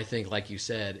 And I think, like you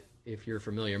said, if you're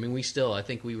familiar, I mean, I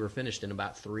think we were finished in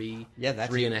about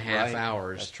 3.5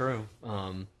 hours. That's true.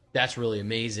 That's really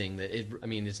amazing.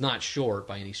 It's not short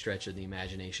by any stretch of the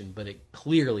imagination, but it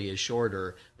clearly is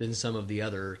shorter than some of the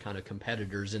other kind of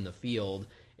competitors in the field.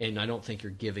 And I don't think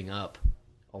you're giving up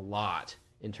a lot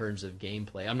in terms of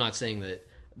gameplay. I'm not saying that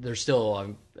there's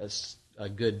still a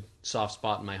good soft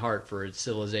spot in my heart for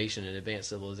Civilization and Advanced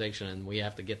Civilization, and we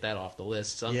have to get that off the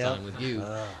list sometime with you,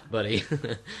 buddy.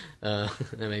 That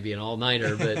may be an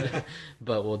all-nighter,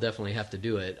 but we'll definitely have to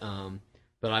do it.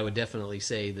 But I would definitely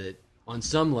say that on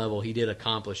some level he did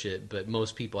accomplish it, but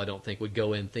most people I don't think would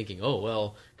go in thinking, oh,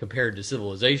 well, compared to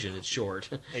Civilization, it's short.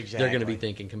 Exactly. They're going to be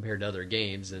thinking compared to other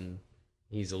games, and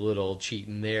he's a little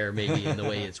cheating there maybe in the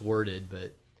way it's worded,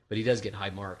 but he does get high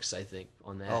marks, I think,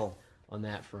 on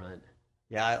that front.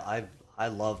 Yeah, I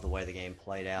love the way the game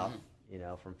played out,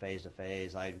 from phase to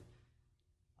phase. I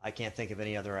can't think of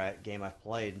any other game I've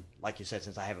played, like you said,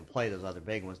 since I haven't played those other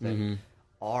big ones, that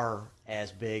are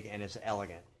as big and as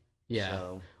elegant. Yeah.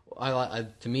 So,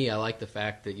 to me, I like the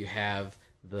fact that you have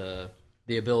the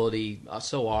ability.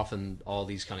 So often, all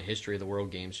these kind of history of the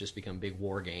world games just become big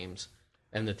war games,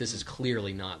 and that this is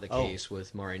clearly not the case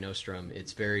with Mare Nostrum.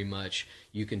 It's very much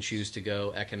you can choose to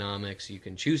go economics, you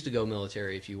can choose to go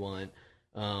military if you want,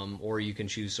 or you can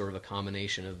choose sort of a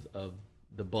combination of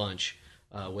the bunch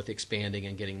with expanding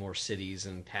and getting more cities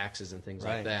and taxes and things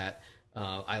like that.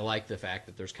 I like the fact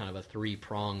that there's kind of a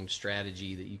three-pronged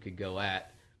strategy that you could go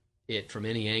at it from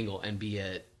any angle and be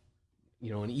at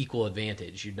an equal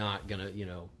advantage. You're not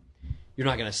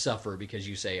gonna suffer because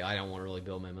you say, I don't want to really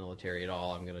build my military at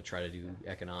all. I'm gonna try to do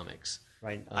economics.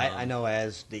 Right. I know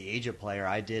as the Egypt player,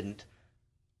 I didn't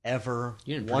ever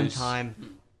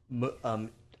time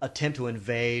attempt to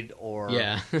invade or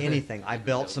anything. I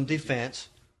built some defense.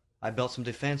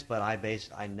 But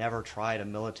I never tried a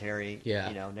military.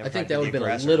 Yeah, never I think that would have been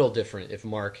a little different if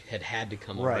Mark had to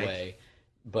come our way.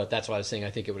 But that's why I was saying I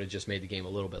think it would have just made the game a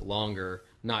little bit longer,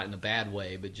 not in a bad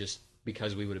way, but just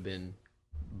because we would have been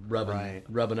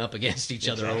rubbing up against each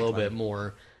other a little bit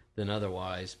more than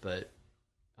otherwise. But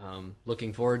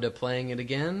looking forward to playing it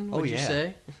again. Would you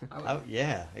say?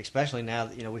 Yeah, especially now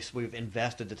that we've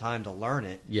invested the time to learn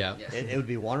it. Yeah, it would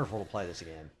be wonderful to play this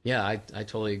again. Yeah, I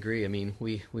totally agree. I mean,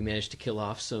 we managed to kill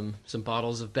off some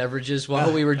bottles of beverages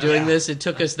while we were doing this. It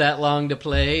took us that long to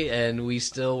play, and we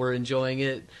still were enjoying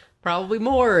it. Probably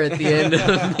more at the end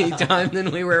of the time than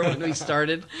we were when we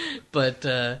started, but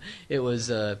it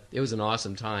was an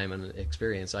awesome time and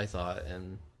experience, I thought,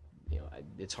 and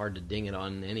it's hard to ding it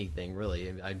on anything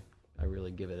really. I really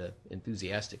give it an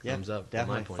enthusiastic thumbs up.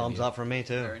 Definitely, from my point thumbs of view. up from me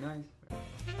too. Very nice.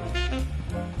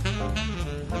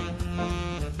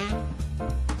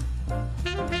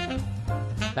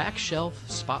 Back Shelf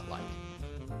Spotlight.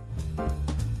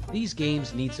 These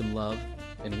games need some love,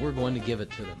 and we're going to give it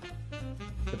to them.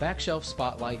 The Back Shelf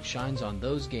Spotlight shines on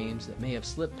those games that may have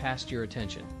slipped past your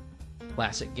attention.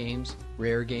 Classic games,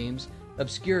 rare games,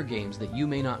 obscure games that you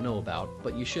may not know about,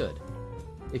 but you should.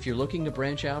 If you're looking to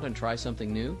branch out and try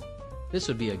something new, this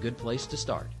would be a good place to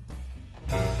start.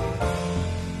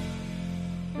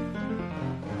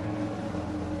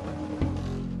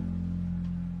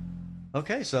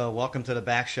 Okay, so welcome to the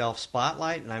Back Shelf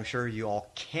Spotlight, and I'm sure you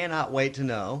all cannot wait to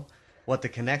know what the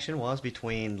connection was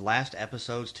between last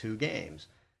episode's two games.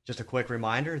 Just a quick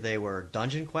reminder, they were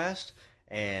Dungeon Quest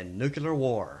and Nuclear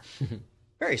War.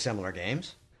 Very similar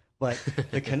games, but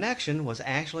the connection was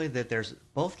actually that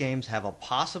both games have a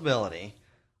possibility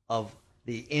of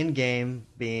the end game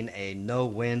being a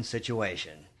no-win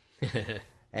situation.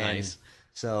 Nice.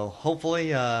 So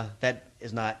hopefully that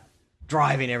is not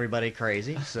driving everybody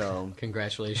crazy. So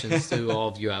congratulations to all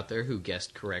of you out there who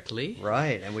guessed correctly.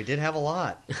 Right, and we did have a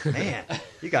lot. Man,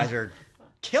 you guys are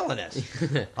killing us.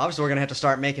 Obviously, we're going to have to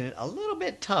start making it a little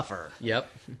bit tougher. Yep.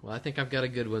 Well, I think I've got a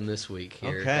good one this week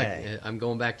here. Okay. I'm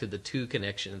going back to the two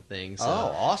connection thing. So,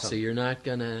 awesome. So you're not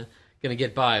gonna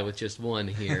get by with just one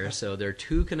here. So there are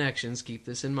two connections. Keep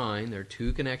this in mind. There are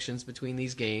two connections between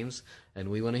these games, and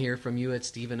we want to hear from you at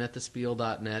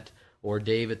Steven@thespiel.net or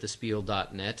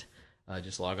Dave@thespiel.net.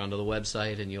 Just log on to the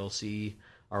website, and you'll see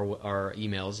our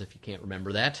emails if you can't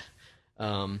remember that.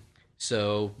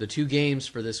 So the two games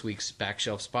for this week's Back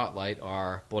Shelf Spotlight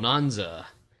are Bonanza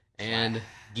and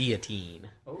Guillotine.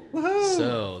 Woohoo!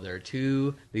 So there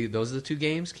are those are the two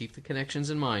games. Keep the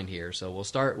connections in mind here. So we'll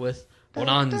start with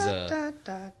Bonanza.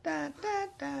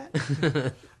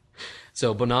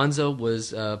 So Bonanza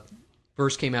was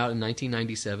first came out in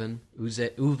 1997.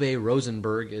 Uwe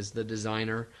Rosenberg is the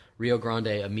designer. Rio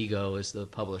Grande Amigo is the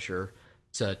publisher.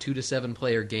 It's a 2 to 7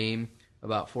 player game,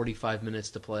 about 45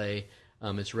 minutes to play.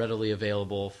 It's readily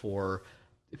available for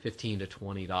 $15 to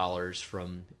 $20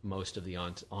 from most of the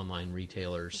online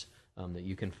retailers that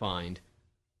you can find.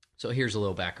 So here's a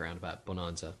little background about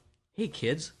Bonanza. Hey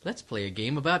kids, let's play a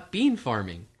game about bean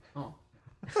farming. Oh.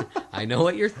 I know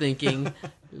what you're thinking.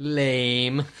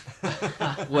 Lame.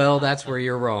 Well, that's where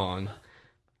you're wrong.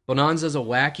 Bonanza is a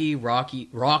wacky,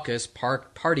 raucous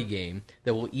party game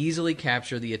that will easily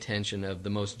capture the attention of the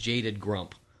most jaded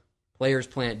grump. Players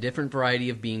plant different variety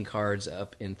of bean cards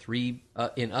up in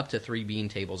up to 3 bean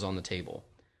tables on the table.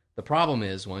 The problem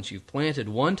is, once you've planted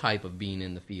one type of bean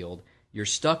in the field, you're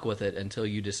stuck with it until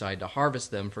you decide to harvest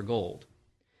them for gold.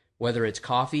 Whether it's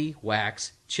coffee,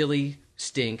 wax, chili,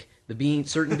 stink,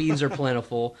 certain beans are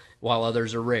plentiful, while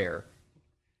others are rare.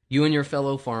 You and your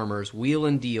fellow farmers wheel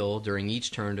and deal during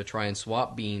each turn to try and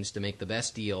swap beans to make the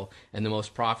best deal and the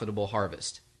most profitable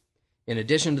harvest. In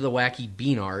addition to the wacky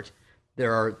bean art,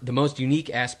 the most unique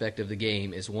aspect of the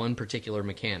game is one particular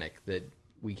mechanic that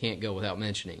we can't go without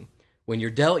mentioning. When you're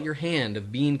dealt your hand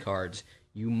of bean cards,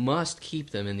 you must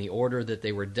keep them in the order that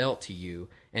they were dealt to you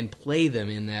and play them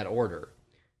in that order.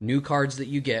 New cards that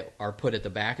you get are put at the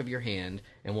back of your hand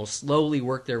and will slowly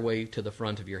work their way to the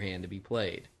front of your hand to be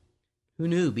played. Who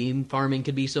knew bean farming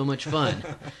could be so much fun?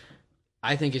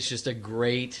 I think it's just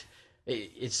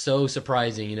it's so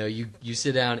surprising. You know, you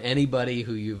sit down, anybody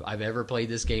who I've ever played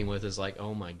this game with is like,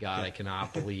 oh my God, I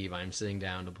cannot believe I'm sitting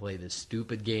down to play this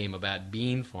stupid game about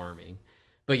bean farming.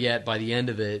 But yet, by the end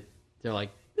of it, they're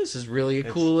like, this is really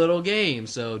a cool little game.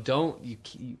 So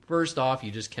first off,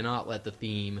 you just cannot let the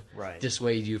theme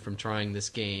dissuade you from trying this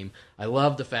game. I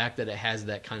love the fact that it has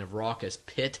that kind of raucous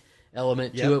pit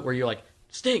element to it where you're like,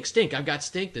 stink, I've got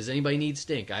stink. Does anybody need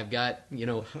stink? I've got,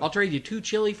 I'll trade you 2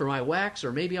 chili for my wax,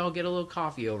 or maybe I'll get a little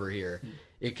coffee over here.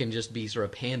 It can just be sort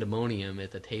of pandemonium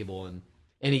at the table, and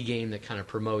any game that kind of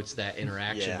promotes that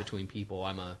interaction between people,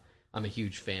 I'm a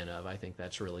huge fan of. I think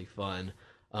that's really fun.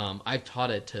 I've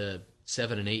taught it to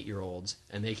 7 and 8-year-olds,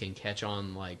 and they can catch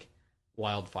on like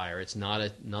wildfire. It's not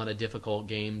a difficult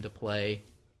game to play,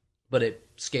 but it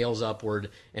scales upward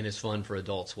and is fun for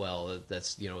adults. Well,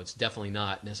 that's it's definitely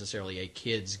not necessarily a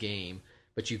kid's game,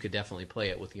 but you could definitely play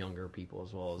it with younger people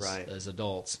as well as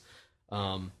adults.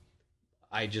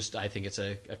 I think it's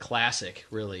a classic,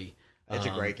 really. It's a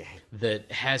great game that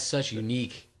has such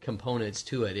unique components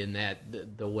to it, in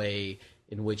that the way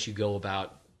in which you go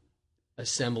about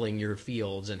assembling your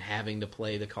fields and having to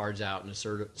play the cards out in a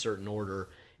certain order,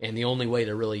 and the only way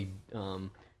to really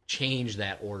change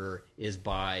that order is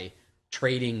by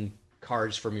trading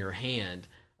cards from your hand.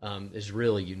 Is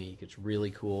really unique. It's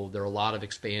really cool. There are a lot of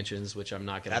expansions, which I'm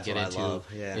not going to get into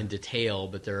in detail,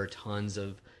 but there are tons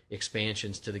of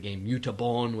expansions to the game.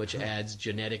 Mutabon, which adds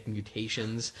genetic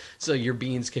mutations, so your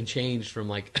beans can change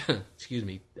from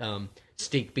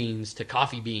stink beans to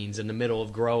coffee beans in the middle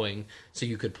of growing, so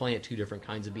you could plant 2 different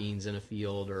kinds of beans in a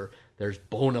field. Or there's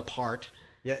Bonaparte.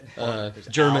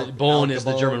 German Bon is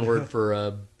the German word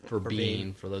for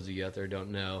bean. For those of you out there who don't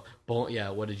know,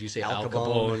 what did you say? Al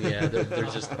Capone.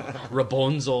 There's just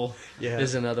Rapunzel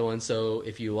is another one. So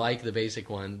if you like the basic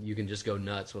one, you can just go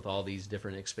nuts with all these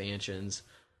different expansions.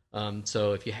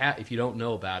 So if you don't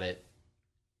know about it,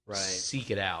 seek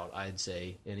it out. I'd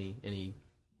say anything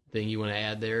you want to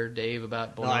add there, Dave,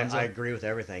 about Bonanza? No, I agree with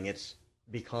everything. It's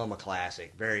become a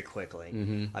classic very quickly.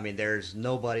 Mm-hmm. I mean, there's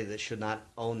nobody that should not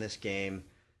own this game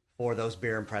for those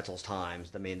beer and pretzels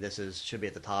times. I mean, should be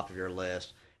at the top of your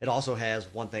list. It also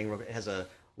has one thing. It has a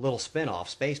little spin-off,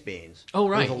 Space Beans. Oh,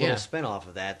 right. There's a little spin-off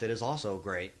of that is also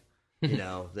great,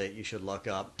 that you should look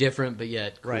up. Different, but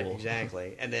yet cool. Right,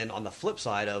 exactly. And then on the flip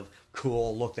side of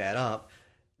cool, look that up,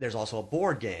 there's also a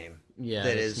board game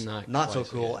that is not so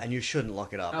cool, and you shouldn't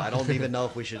look it up. I don't even know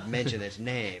if we should mention its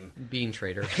name. Bean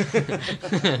Trader.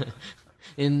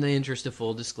 In the interest of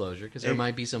full disclosure, because there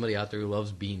might be somebody out there who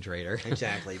loves Bean Trader.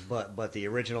 Exactly, but the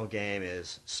original game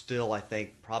is still, I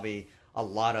think, probably a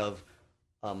lot of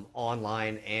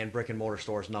online and brick and mortar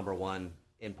stores' #1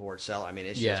 import seller. I mean,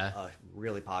 it's just a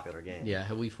really popular game. Yeah,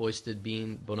 have we foisted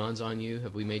Bean Bonanza on you?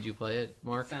 Have we made you play it,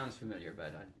 Mark? Sounds familiar,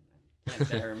 but I can't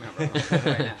say I remember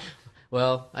right now.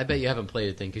 Well, I bet you haven't played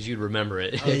it then, because you'd remember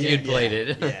it if you'd played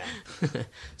it. Yeah.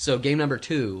 So game number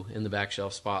 2 in the back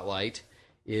shelf spotlight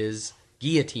is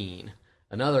Guillotine,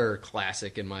 another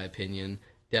classic in my opinion,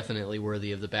 definitely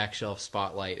worthy of the back shelf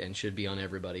spotlight and should be on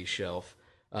everybody's shelf.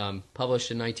 Published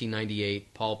in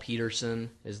 1998, Paul Peterson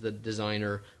is the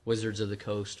designer. Wizards of the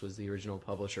Coast was the original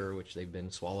publisher, which they've been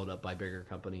swallowed up by bigger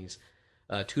companies.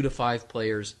 2 to 5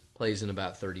 players, plays in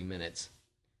about 30 minutes.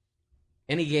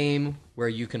 Any game where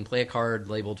you can play a card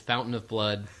labeled Fountain of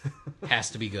Blood has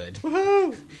to be good.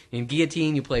 In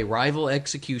Guillotine, you play rival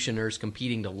executioners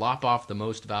competing to lop off the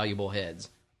most valuable heads.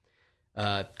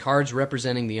 Cards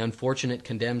representing the unfortunate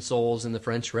condemned souls in the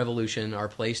French Revolution are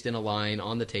placed in a line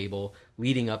on the table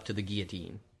leading up to the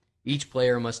guillotine. Each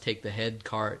player must take the head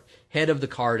of the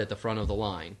card at the front of the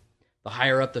line. The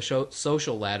higher up the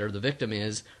social ladder the victim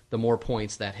is, the more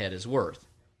points that head is worth.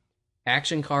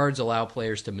 Action cards allow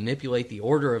players to manipulate the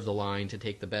order of the line to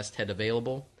take the best head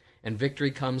available, and victory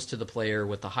comes to the player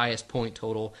with the highest point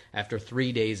total after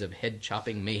 3 days of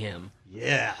head-chopping mayhem.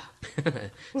 Yeah.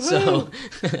 So,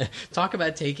 talk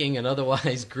about taking an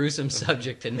otherwise gruesome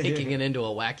subject and making it into a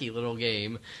wacky little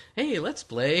game. Hey, let's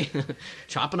play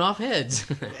chopping off heads.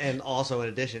 And also, in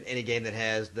addition, any game that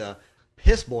has the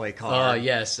Piss Boy card. Oh,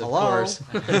 yes, of Hello? course.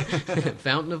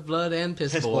 Fountain of Blood and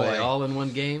Piss Boy all in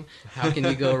one game. How can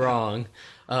you go wrong?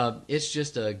 It's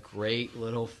just a great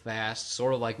little fast,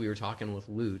 sort of like we were talking with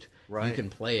Loot. Right. You can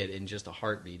play it in just a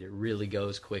heartbeat. It really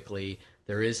goes quickly.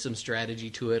 There is some strategy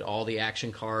to it. All the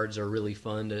action cards are really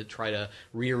fun to try to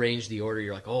rearrange the order.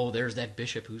 You're like, oh, there's that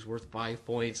bishop who's worth 5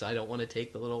 points. I don't want to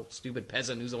take the little stupid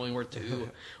peasant who's only worth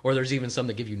 2. Or there's even some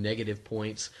that give you negative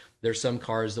points. There's some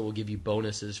cards that will give you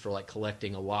bonuses for like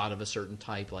collecting a lot of a certain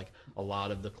type, like a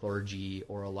lot of the clergy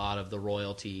or a lot of the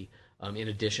royalty, in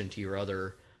addition to your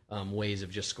other ways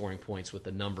of just scoring points with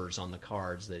the numbers on the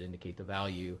cards that indicate the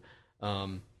value.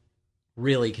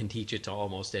 Really can teach it to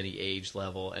almost any age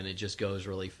level, and it just goes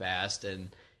really fast, and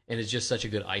it's just such a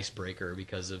good icebreaker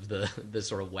because of the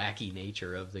sort of wacky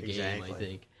nature of the game. I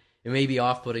think it may be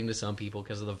off-putting to some people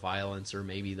because of the violence or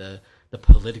maybe the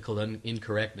political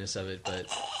incorrectness of it,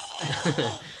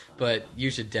 but you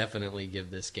should definitely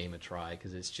give this game a try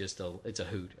because it's just it's a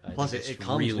hoot. Plus, it's it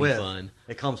comes really with fun.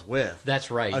 It comes with that's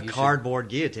right a cardboard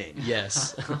guillotine.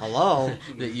 Yes, hello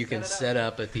that you can set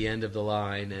up at the end of the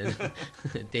line, and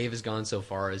Dave has gone so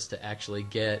far as to actually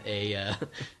get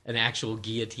an actual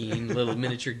guillotine, little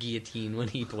miniature guillotine when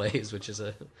he plays, which is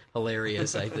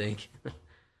hilarious, I think.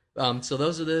 So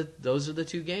those are the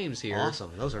 2 games here.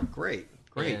 Awesome, those are great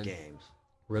games.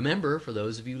 Remember, for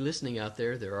those of you listening out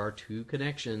there, there are 2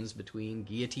 connections between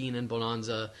Guillotine and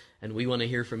Bonanza, and we want to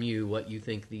hear from you what you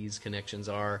think these connections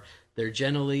are. They're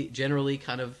generally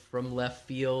kind of from left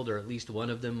field, or at least one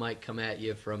of them might come at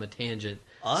you from a tangent.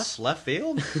 Us? Left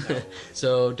field? No.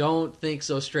 So don't think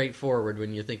so straightforward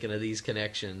when you're thinking of these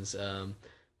connections,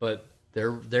 but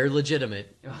they're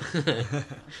legitimate.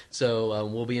 So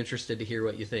we'll be interested to hear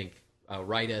what you think.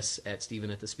 Write us at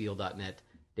steven@thespiel.net.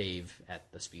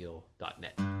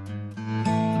 Dave@thespiel.net.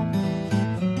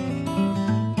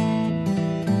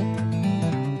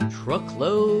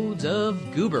 Truckloads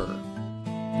of goober.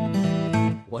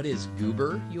 What is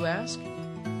goober, you ask?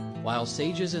 While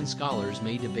sages and scholars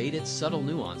may debate its subtle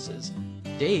nuances,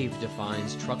 Dave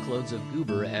defines Truckloads of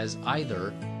Goober as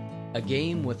either a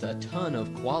game with a ton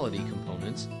of quality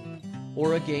components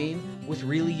or a game with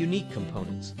really unique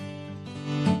components.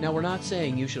 Now, we're not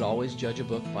saying you should always judge a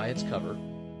book by its cover,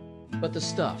 but the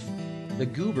stuff, the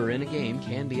goober in a game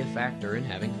can be a factor in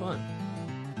having fun.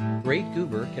 Great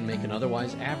goober can make an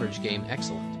otherwise average game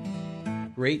excellent.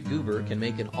 Great goober can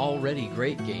make an already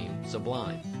great game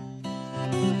sublime.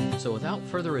 So without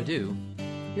further ado,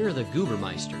 here are the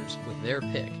Goobermeisters with their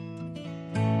pick.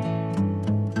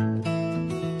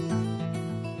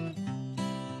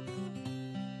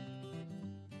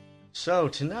 So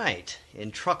tonight,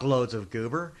 in Truckloads of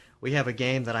Goober, we have a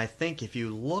game that I think if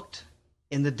you looked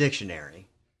in the dictionary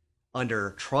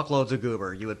under Truckloads of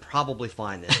Goober, you would probably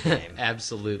find this game.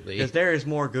 Absolutely. Because there is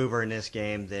more goober in this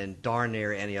game than darn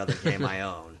near any other game I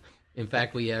own. In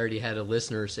fact, we already had a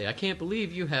listener say, I can't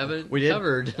believe you haven't We did.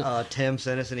 covered. Tim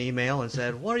sent us an email and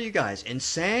said, what are you guys,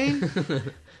 insane?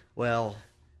 Well,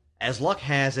 as luck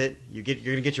has it, you're going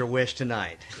to get your wish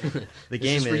tonight. The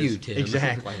game is for you, Tim.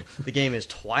 Exactly. The game is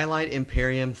Twilight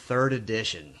Imperium 3rd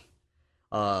Edition.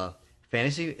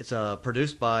 It's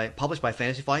published by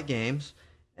Fantasy Flight Games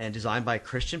and designed by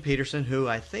Christian Peterson, who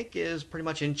I think is pretty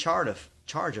much in charge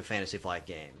of Fantasy Flight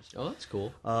Games. Oh, that's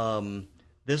cool.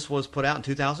 This was put out in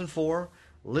 2004.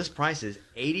 List price is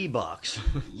 $80.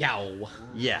 Yow.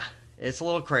 Yeah, it's a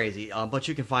little crazy, but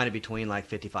you can find it between like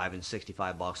 $55 and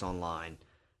 $65 online.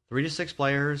 3 to 6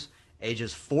 players,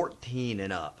 ages 14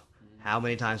 and up. How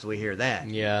many times do we hear that?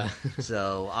 Yeah.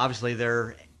 So obviously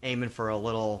they're aiming for a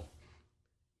little.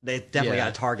 They definitely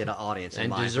got to target an audience, in and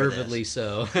mind deservedly for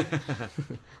so.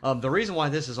 The reason why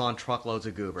this is on Truckloads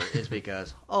of Goober is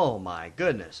because, oh my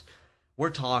goodness,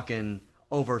 we're talking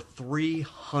over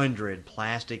 300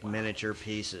 plastic miniature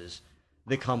pieces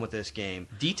that come with this game.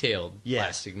 Detailed Yes.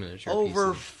 plastic miniature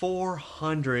Over pieces.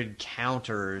 400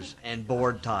 counters and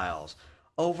board tiles.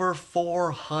 Over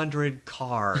 400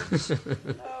 cards.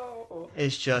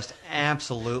 It's just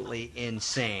absolutely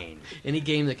insane. Any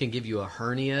game that can give you a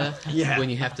hernia Yeah. when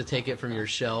you have to take it from your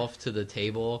shelf to the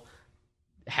table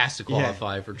has to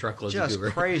qualify for truckloads Just of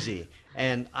goober. crazy.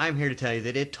 And I'm here to tell you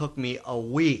that it took me a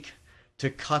week to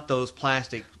cut those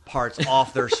plastic parts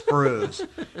off their sprues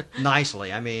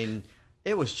nicely. I mean,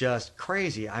 it was just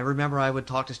crazy. I remember I would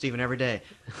talk to Steven every day.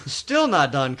 Still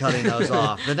not done cutting those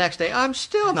off. The next day, I'm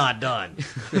still not done.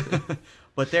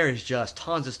 But there is just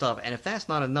tons of stuff. And if that's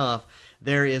not enough,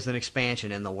 there is an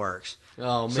expansion in the works.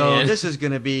 Oh, man. So this is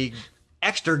going to be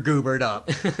extra goobered up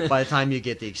by the time you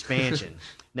get the expansion.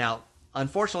 Now,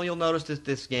 unfortunately, you'll notice that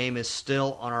this game is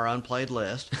still on our unplayed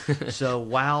list. So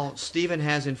while Steven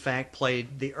has, in fact,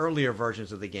 played the earlier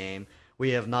versions of the game,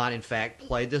 we have not, in fact,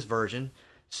 played this version.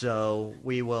 So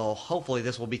we will, hopefully,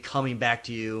 this will be coming back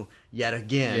to you yet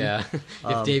again. Yeah,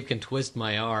 if Dave can twist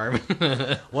my arm.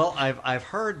 Well, I've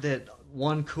heard that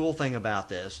one cool thing about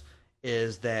this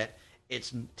is that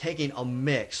it's taking a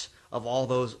mix of all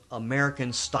those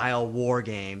American-style war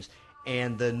games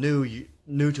and the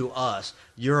new to us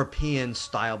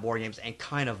European-style board games and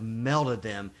kind of melded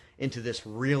them into this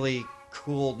really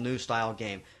cool new style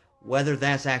game. Whether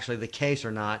that's actually the case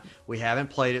or not, we haven't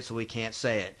played it, so we can't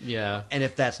say it. Yeah. And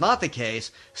if that's not the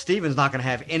case, Steven's not going to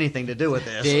have anything to do with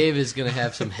this. Dave is going to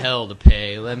have some hell to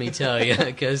pay, let me tell you,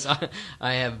 because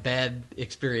I have bad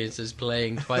experiences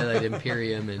playing Twilight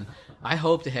Imperium, and I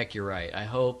hope, the heck you're right. I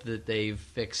hope that they've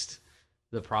fixed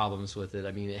the problems with it.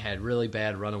 I mean, it had really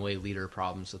bad runaway leader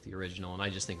problems with the original, and I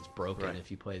just think it's broken Right. if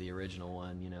you play the original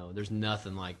one. You know, there's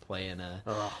nothing like playing a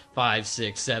 5,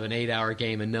 6, 7, 8 hour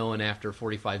game and knowing after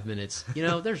 45 minutes, you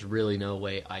know, there's really no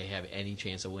way I have any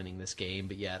chance of winning this game,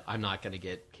 but yet I'm not going to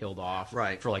get killed off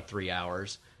Right. for like 3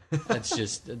 hours.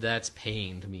 That's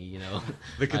pain to me, you know.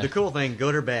 The cool thing,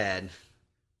 good or bad,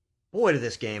 boy, did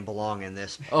this game belong in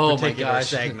this Oh my particular gosh.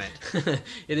 segment.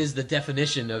 It is the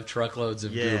definition of truckloads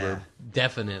of Yeah. goober.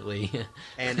 Definitely.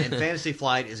 And Fantasy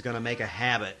Flight is going to make a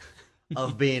habit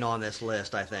of being on this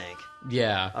list, I think,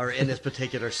 Yeah. or in this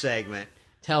particular segment.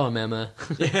 Tell him, Emma.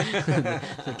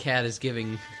 The cat is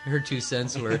giving her 2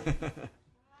 cents worth.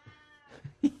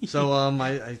 So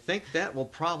I think that will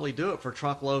probably do it for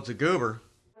Truckloads of Goober.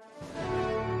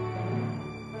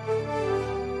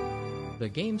 The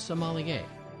game sommelier,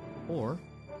 or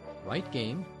right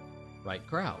game, right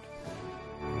crowd.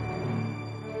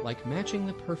 Like matching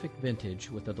the perfect vintage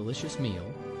with a delicious meal,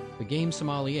 the game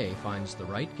sommelier finds the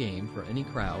right game for any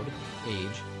crowd,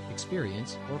 age,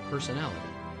 experience, or personality.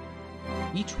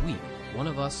 Each week, one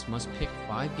of us must pick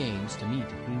 5 games to meet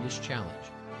a fiendish challenge.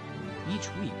 Each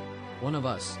week, one of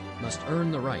us must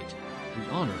earn the right,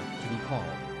 the honor to be called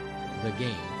the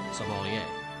game sommelier.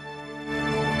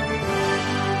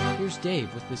 Here's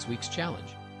Dave with this week's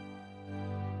challenge.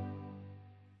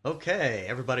 Okay,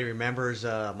 everybody remembers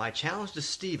my challenge to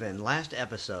Steven last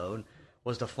episode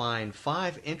was to find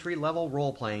 5 entry-level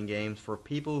role-playing games for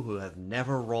people who have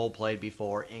never role-played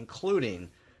before, including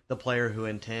the player who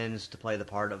intends to play the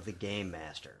part of the Game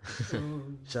Master.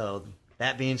 So,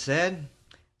 that being said,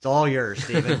 it's all yours,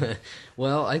 Steven.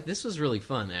 Well, this was really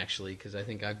fun, actually, because I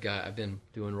think I've been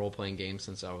doing role-playing games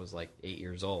since I was like 8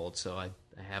 years old, so I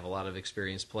have a lot of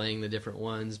experience playing the different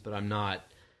ones, but I'm not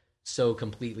so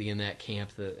completely in that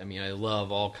camp that, I mean, I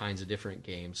love all kinds of different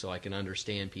games, so I can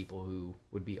understand people who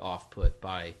would be off-put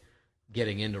by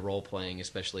getting into role-playing,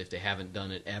 especially if they haven't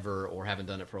done it ever or haven't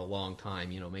done it for a long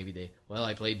time. You know, maybe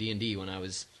I played D&D when I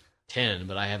was 10,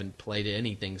 but I haven't played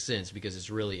anything since because it's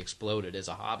really exploded as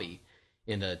a hobby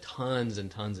into tons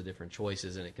and tons of different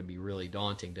choices, and it can be really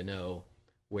daunting to know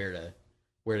where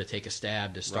to take a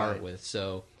stab to start Right. with.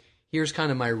 So here's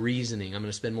kind of my reasoning. I'm going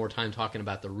to spend more time talking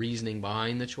about the reasoning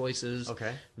behind the choices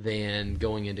than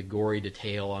going into gory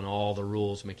detail on all the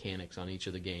rules, mechanics on each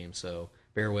of the games. So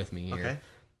bear with me here. Okay.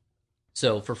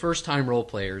 So for first-time role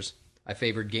players, I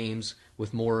favored games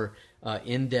with more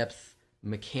in-depth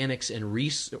mechanics and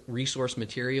resource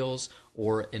materials,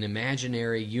 or an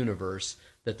imaginary universe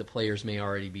that the players may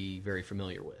already be very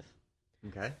familiar with.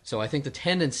 Okay. So I think the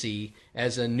tendency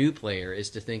as a new player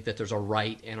is to think that there's a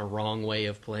right and a wrong way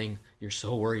of playing. You're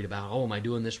so worried about, am I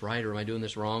doing this right or am I doing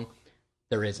this wrong?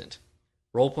 There isn't.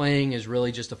 Role-playing is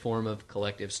really just a form of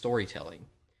collective storytelling.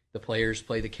 The players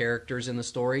play the characters in the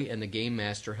story, and the game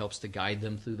master helps to guide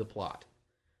them through the plot.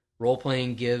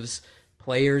 Role-playing gives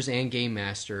players and game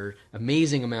master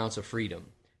amazing amounts of freedom,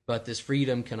 but this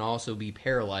freedom can also be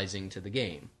paralyzing to the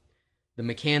game. The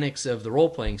mechanics of the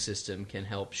role-playing system can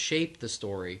help shape the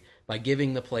story by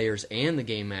giving the players and the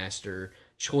game master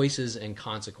choices and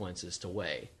consequences to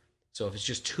weigh. So if it's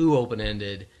just too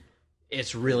open-ended,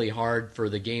 it's really hard for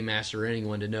the game master or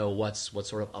anyone to know what's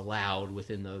sort of allowed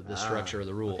within the structure of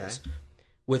the rules. Okay.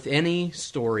 With any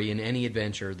story in any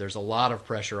adventure, there's a lot of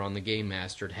pressure on the game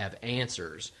master to have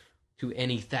answers to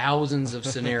any thousands of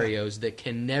scenarios that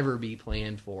can never be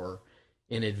planned for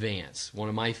in advance. One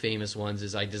of my famous ones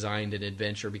is I designed an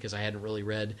adventure because I hadn't really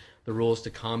read the rules to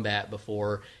combat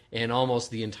before, and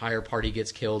almost the entire party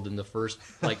gets killed in the first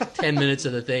 10 minutes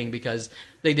of the thing because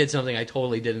they did something I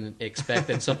totally didn't expect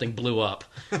and something blew up.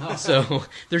 So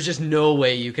there's just no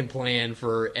way you can plan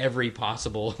for every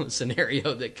possible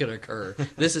scenario that could occur.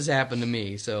 This has happened to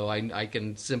me, so I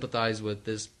can sympathize with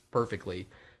this perfectly.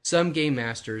 Some game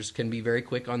masters can be very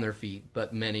quick on their feet,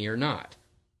 but many are not.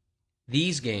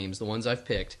 These games, the ones I've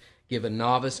picked, give a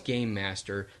novice game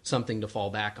master something to fall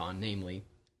back on, namely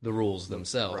the rules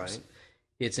themselves. Right.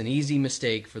 It's an easy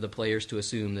mistake for the players to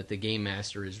assume that the game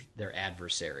master is their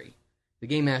adversary. The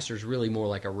game master is really more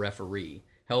like a referee,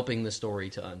 helping the story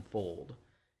to unfold.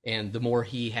 And the more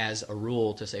he has a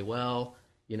rule to say, well,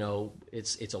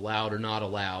 it's allowed or not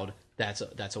allowed,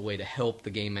 that's a way to help the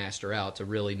game master out to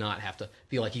really not have to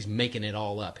feel like he's making it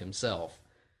all up himself.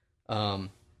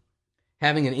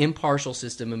 Having an impartial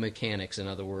system of mechanics, in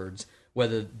other words,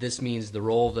 whether this means the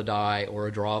roll of the die or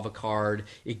a draw of a card,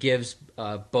 it gives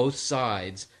both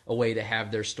sides a way to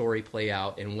have their story play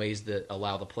out in ways that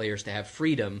allow the players to have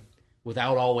freedom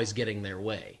without always getting their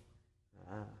way.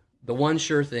 The one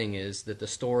sure thing is that the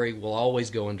story will always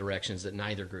go in directions that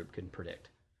neither group can predict.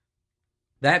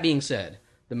 That being said,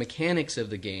 the mechanics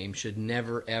of the game should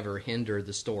never, ever hinder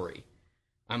the story.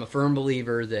 I'm a firm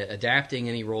believer that adapting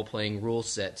any role-playing rule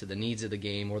set to the needs of the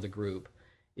game or the group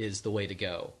is the way to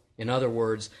go. In other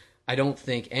words, I don't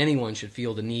think anyone should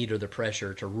feel the need or the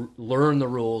pressure to learn the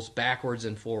rules backwards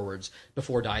and forwards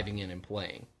before diving in and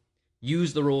playing.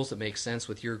 Use the rules that make sense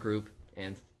with your group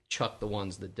and chuck the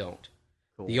ones that don't.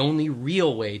 Cool. The only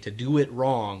real way to do it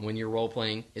wrong when you're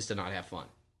role-playing is to not have fun.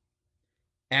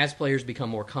 As players become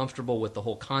more comfortable with the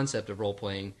whole concept of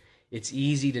role-playing, it's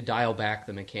easy to dial back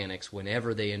the mechanics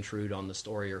whenever they intrude on the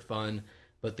story or fun,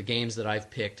 but the games that I've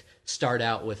picked start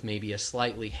out with maybe a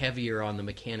slightly heavier on the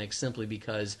mechanics simply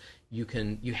because you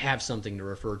have something to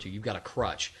refer to. You've got a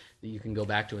crutch that you can go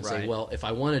back to and say, well, if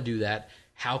I want to do that,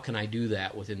 how can I do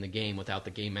that within the game without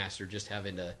the game master just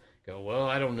having to go, well,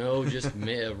 I don't know, just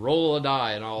roll a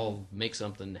die and I'll make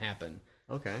something happen.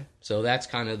 Okay. So that's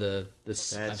kind of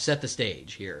I've set the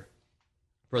stage here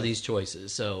for these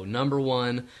choices. So number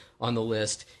one on the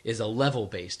list is a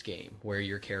level-based game where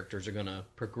your characters are going to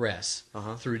progress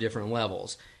through different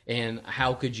levels. And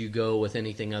how could you go with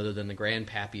anything other than the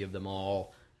grandpappy of them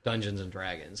all, Dungeons and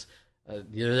Dragons?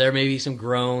 There may be some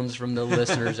groans from the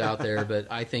listeners out there, but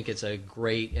I think it's a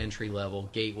great entry-level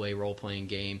gateway role-playing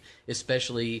game.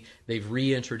 Especially, they've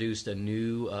reintroduced a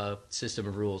new system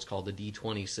of rules called the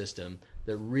D20 system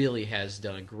that really has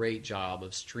done a great job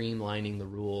of streamlining the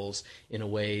rules in a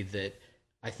way that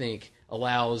I think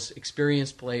allows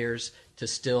experienced players to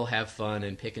still have fun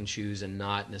and pick and choose and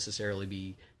not necessarily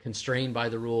be constrained by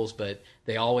the rules, but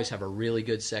they always have a really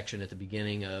good section at the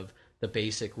beginning of the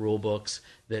basic rule books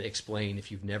that explain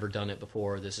if you've never done it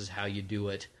before, this is how you do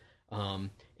it.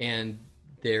 And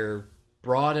they're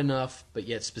broad enough, but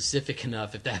yet specific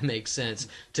enough, if that makes sense,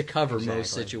 to cover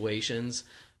most situations.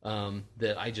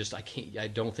 That I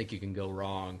don't think you can go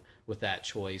wrong with that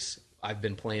choice. I've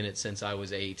been playing it since I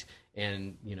was 8,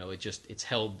 and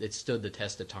it stood the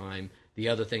test of time. The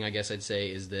other thing I guess I'd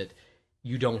say is that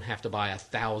you don't have to buy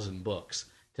 1,000 books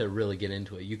to really get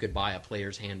into it. You could buy a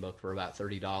player's handbook for about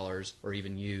 $30, or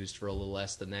even used for a little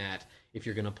less than that. If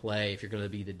you're going to play, if you're going to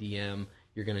be the DM,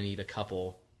 you're going to need a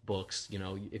couple books.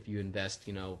 If you invest,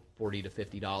 $40 to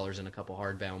 $50 in a couple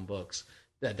hardbound books,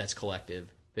 that's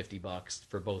collective. $50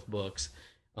 for both books,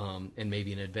 and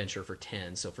maybe an adventure for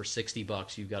 $10. So for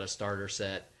 $60, you've got a starter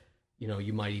set.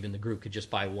 The group could just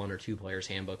buy 1 or 2 players'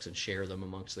 handbooks and share them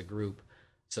amongst the group.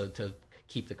 So to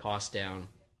keep the cost down.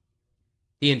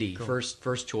 D&D, cool.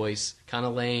 First choice, kind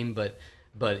of lame, but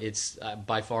it's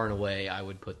by far and away, I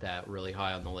would put that really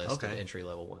high on the list of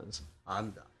entry-level ones.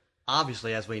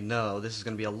 Obviously, as we know, this is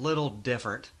going to be a little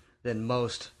different than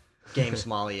most game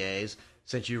sommeliers.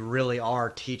 Since you really are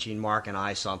teaching Mark and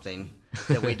I something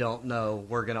that we don't know,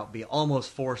 we're going to be almost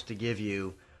forced to give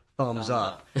you thumbs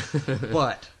up.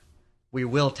 But we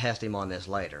will test him on this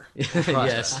later.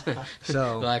 Yes.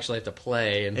 So we'll actually have to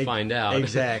play and find out.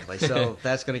 Exactly. So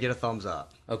that's going to get a thumbs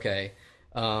up. Okay.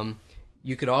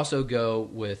 You could also go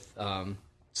with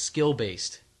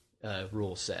skill-based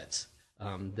rule sets.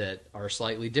 that are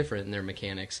slightly different in their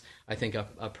mechanics. I think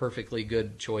a perfectly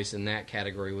good choice in that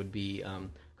category would be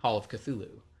Call of Cthulhu.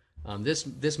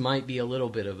 This might be a little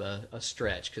bit of a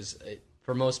stretch because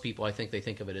for most people, I think they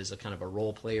think of it as a kind of a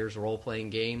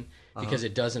role-playing game because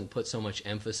it doesn't put so much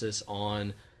emphasis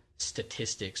on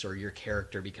statistics or your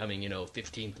character becoming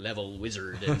 15th level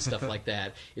wizard and stuff like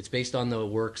that. It's based on the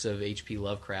works of H.P.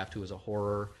 Lovecraft, who was a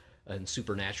horror and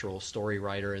supernatural story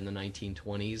writer in the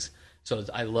 1920s. So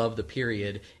I love the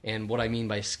period, and what I mean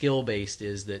by skill-based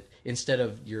is that instead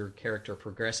of your character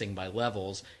progressing by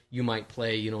levels, you might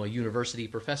play, a university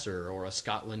professor or a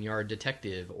Scotland Yard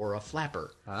detective or a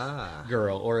flapper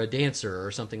girl or a dancer or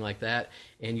something like that,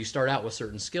 and you start out with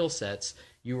certain skill sets.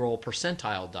 You roll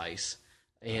percentile dice,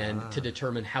 and to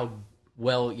determine how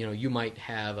well, you might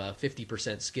have a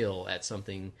 50% skill at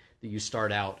something that you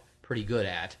start out pretty good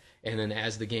at, and then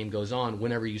as the game goes on,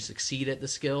 whenever you succeed at the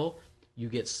skill,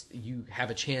 you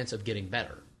have a chance of getting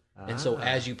better. And so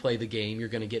as you play the game, you're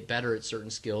going to get better at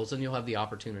certain skills, and you'll have the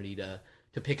opportunity to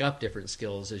pick up different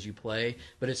skills as you play.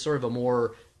 But it's sort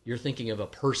of you're thinking of a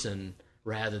person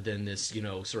rather than this,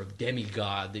 sort of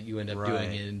demigod that you end up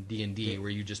doing in D&D, where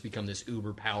you just become this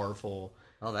uber powerful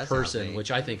person,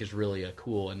 which I think is really a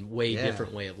cool and way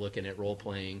different way of looking at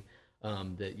role-playing,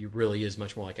 that you really is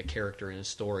much more like a character in a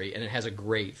story. And it has a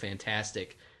great,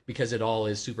 fantastic, because it all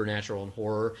is supernatural and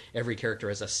horror, every character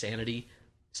has a sanity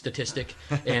statistic,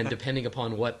 and depending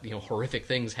upon what horrific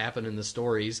things happen in the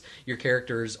stories, your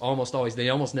characters almost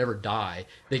never die.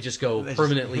 They just go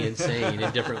permanently insane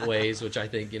in different ways, which I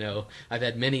think I've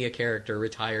had many a character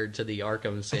retired to the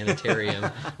Arkham Sanitarium,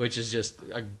 which is just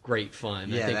a great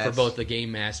fun. I think for both the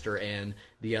game master and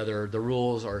the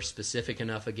rules are specific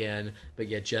enough again, but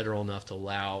yet general enough to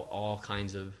allow all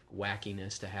kinds of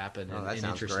wackiness to happen and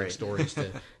interesting stories to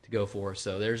go for.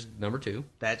 So there's number 2.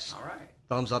 That's all right.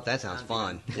 Thumbs up. That sounds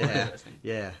fun.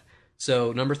 Yeah.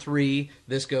 So number 3,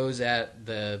 this goes at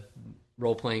the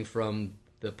role playing from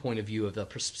the point of view of a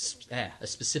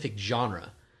specific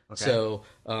genre. Okay. So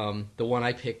the one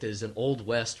I picked is an Old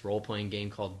West role playing game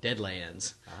called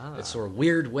Deadlands. It's sort of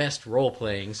Weird West role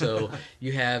playing. So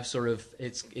you have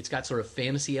it's got sort of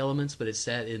fantasy elements, but it's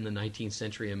set in the 19th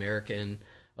century American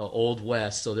Old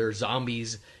West. So there are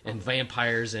zombies and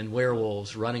vampires and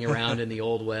werewolves running around in the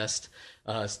Old West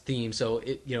theme. So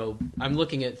I'm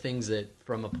looking at things that,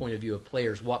 from a point of view of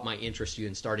players, what might interest you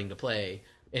in starting to play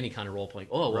any kind of role playing.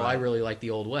 I really like the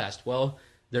Old West. Well,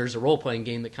 there's a role playing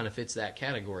game that kind of fits that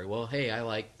category. Well, hey, I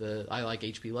like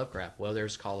H.P. Lovecraft. Well,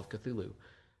 there's Call of Cthulhu.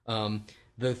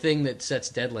 The thing that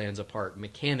sets Deadlands apart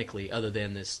mechanically, other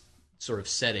than this sort of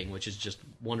setting, which is just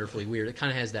wonderfully weird, it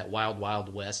kind of has that Wild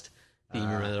Wild West theme.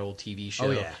 Remember that old TV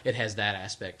show? It has that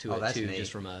aspect to it too, neat.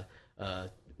 Just from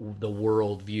the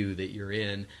world view that you're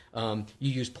in. You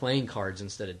use playing cards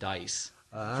instead of dice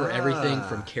for everything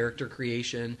from character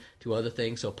creation to other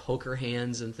things. So poker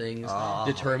hands and things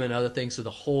determine other things. So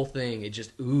the whole thing, it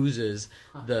just oozes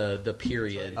the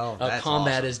period. Combat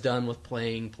awesome. Is done with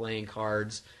playing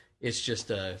cards. It's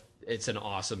just it's an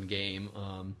awesome game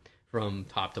from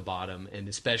top to bottom, and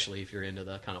especially if you're into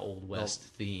the kind of Old West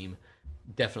theme.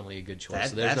 Definitely a good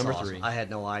choice. So there's number 3. I had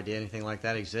no idea anything like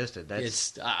that existed.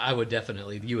 I would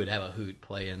definitely, you would have a hoot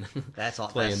playing. That's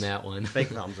playing that one. Big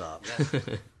thumbs up.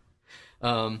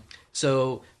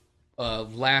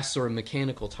 Last sort of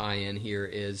mechanical tie-in here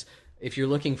is if you're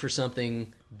looking for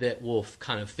something that will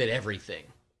kind of fit everything,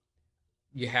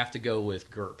 you have to go with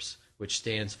GURPS, which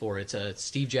stands for, it's a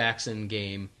Steve Jackson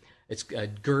game. It's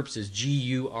GURPS is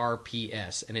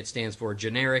GURPS, and it stands for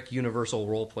Generic Universal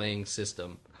Role Playing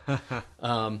System.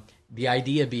 The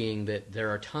idea being that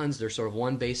there's sort of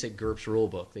one basic GURPS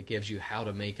rulebook that gives you how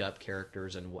to make up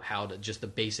characters and how to, just the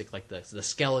basic, like the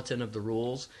skeleton of the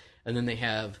rules. And then they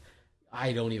have,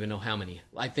 I don't even know how many,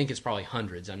 I think it's probably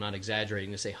hundreds, I'm not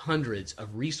exaggerating to say hundreds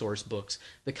of resource books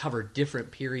that cover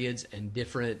different periods and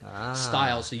different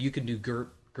styles. So you can do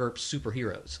GURPS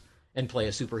superheroes and play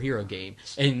a superhero game,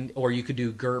 or you could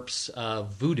do GURPS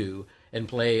voodoo and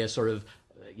play a sort of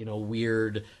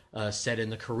weird set in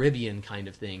the Caribbean kind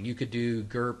of thing. You could do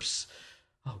GURPS,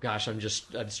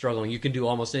 I'm struggling. You can do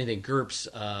almost anything. GURPS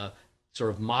sort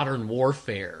of modern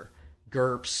warfare,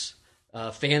 GURPS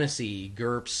fantasy,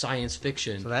 GURPS science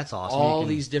fiction. So that's awesome. All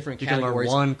these different categories.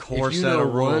 You can learn one core set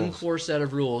of rules. One core set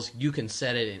of rules, you can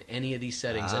set it in any of these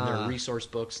settings, and there are resource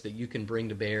books that you can bring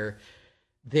to bear.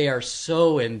 They are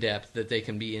so in-depth that they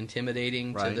can be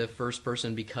intimidating to the first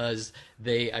person because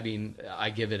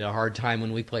I give it a hard time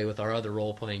when we play with our other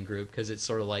role-playing group because it's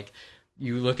sort of like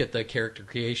you look at the character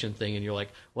creation thing and you're like,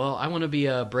 well, I want to be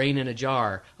a brain in a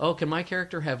jar. Oh, can my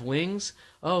character have wings?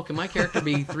 Oh, can my character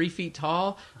be 3 feet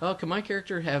tall? Oh, can my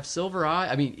character have silver eye?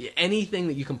 I mean, anything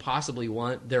that you can possibly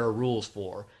want, there are rules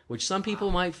for, which some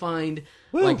people might find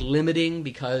like limiting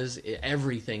because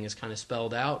everything is kind of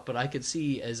spelled out. But I could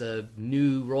see as a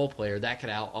new role player that could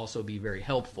also be very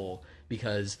helpful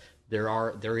because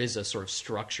there is a sort of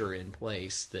structure in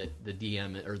place that the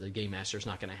DM or the game master is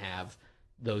not going to have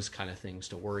those kind of things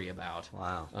to worry about.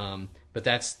 Wow. But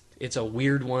it's a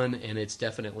weird one, and it's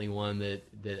definitely one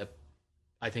that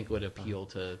I think would appeal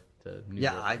to new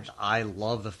players. I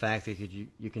love the fact that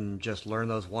you can just learn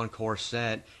those one core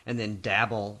set and then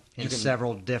dabble in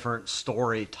several different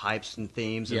story types and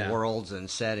themes and worlds and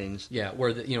settings. Yeah,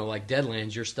 where like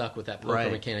Deadlands, you're stuck with that poker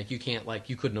mechanic. You can't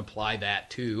you couldn't apply that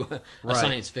to a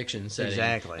science fiction setting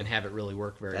and have it really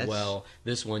work very well.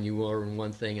 This one you learn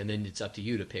one thing, and then it's up to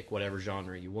you to pick whatever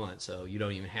genre you want. So you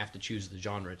don't even have to choose the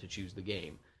genre to choose the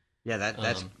game. Yeah,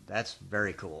 that's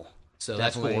very cool. So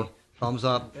definitely that's 4. Thumbs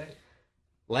up. Okay.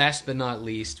 Last but not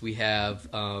least, we have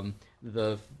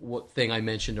the thing I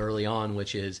mentioned early on,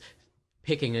 which is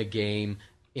picking a game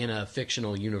in a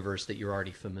fictional universe that you're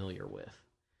already familiar with.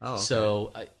 Oh, okay.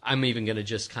 So I'm even going to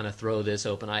just kind of throw this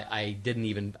open. I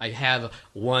have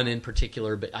one in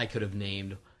particular, but I could have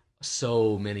named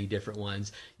so many different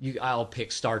ones. I'll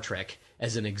pick Star Trek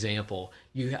as an example.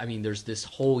 There's this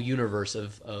whole universe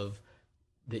of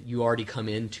that you already come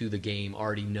into the game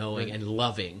already knowing and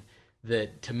loving.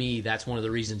 That to me, that's one of the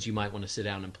reasons you might want to sit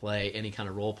down and play any kind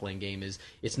of role-playing game. Is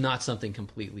it's not something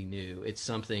completely new. It's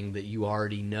something that you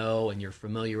already know and you're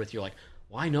familiar with. You're like,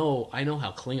 well, I know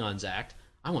how Klingons act.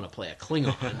 I want to play a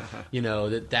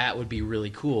Klingon. that would be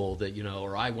really cool.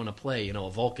 Or I want to play a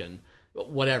Vulcan.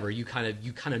 Whatever. You kind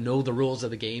of know the rules of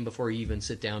the game before you even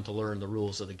sit down to learn the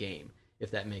rules of the game.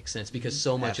 If that makes sense, because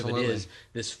so much of it is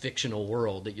this fictional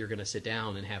world that you're going to sit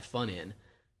down and have fun in.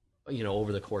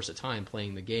 Over the course of time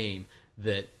playing the game,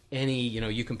 that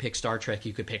you can pick Star Trek,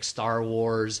 you could pick Star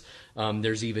Wars.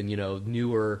 There's even,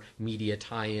 newer media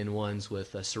tie-in ones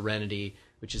with Serenity,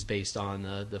 which is based on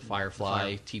the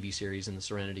Firefly TV series and the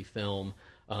Serenity film.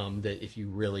 That if you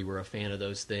really were a fan of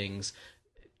those things,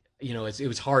 it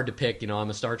was hard to pick.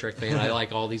 I'm a Star Trek fan. I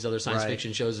like all these other science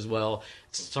fiction shows as well.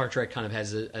 Star Trek kind of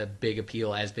has a big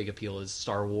appeal, as big appeal as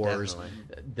Star Wars. Definitely.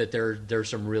 That there's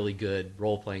some really good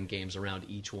role-playing games around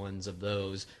each ones of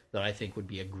those that I think would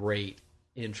be a great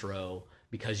intro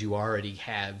because you already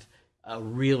have a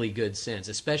really good sense,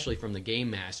 especially from the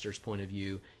game master's point of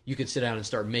view. You could sit down and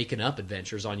start making up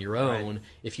adventures on your own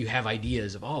if you have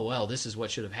ideas of, oh, well, this is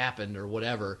what should have happened or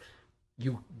whatever.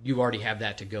 You already have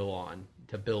that to go on,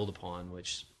 to build upon,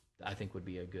 which I think would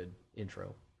be a good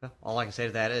intro. All I can say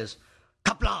to that is,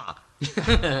 Kapla!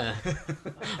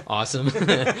 Awesome.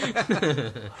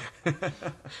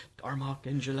 Darmok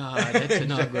and Jalad at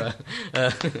Tanagra.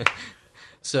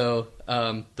 So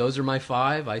those are my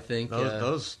 5. I think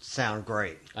those sound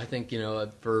great. I think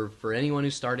for anyone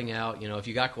who's starting out, if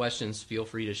you got questions, feel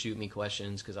free to shoot me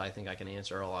questions because I think I can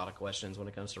answer a lot of questions when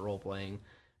it comes to role playing.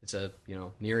 It's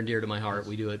near and dear to my heart.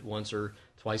 We do it once or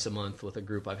twice a month with a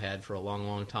group I've had for a long,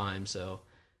 long time. So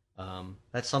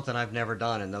that's something I've never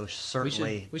done, and those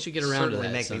certainly we should get around to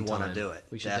that. Make sometime. me want to do it.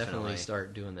 We should definitely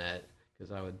start doing that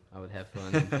because I would have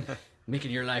fun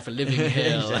making your life a living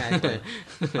hell. Exactly.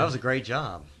 That was a great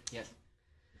job. Yes.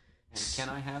 And can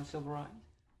I have silver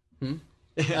Yeah.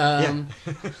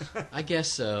 eyes? I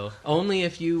guess so. Only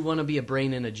if you want to be a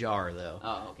brain in a jar, though.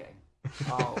 Oh, okay.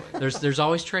 Always. There's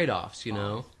always trade-offs,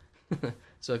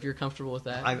 So if you're comfortable with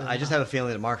that, I just have a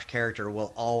feeling that Mark's character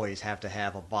will always have to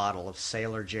have a bottle of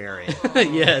Sailor Jerry.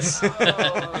 Yes,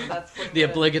 That's like the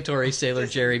obligatory Sailor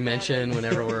Jerry mention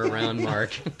whenever we're around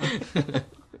Mark.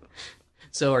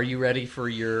 So, are you ready for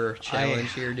your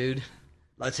challenge here, dude?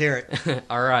 Let's hear it.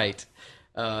 All right.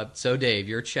 So, Dave,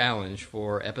 your challenge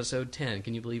for episode 10.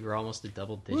 Can you believe we're almost at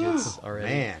double digits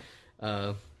already?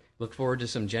 Man. Look forward to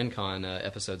some Gen Con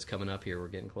episodes coming up here. We're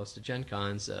getting close to Gen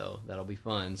Con, so that'll be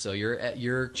fun. So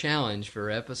your challenge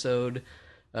for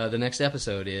the next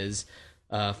episode is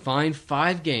find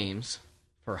 5 games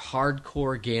for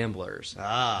hardcore gamblers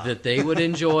that they would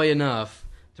enjoy enough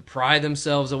to pry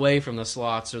themselves away from the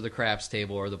slots or the craps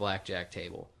table or the blackjack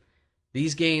table.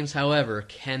 These games, however,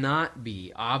 cannot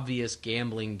be obvious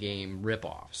gambling game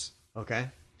ripoffs. Okay.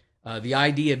 The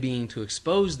idea being to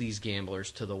expose these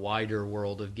gamblers to the wider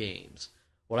world of games.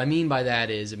 What I mean by that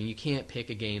is, you can't pick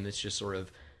a game that's just sort of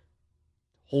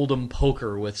hold'em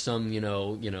poker with some,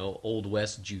 Old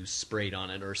West juice sprayed on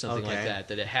it or something like that.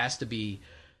 That it has to be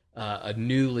a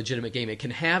new, legitimate game. It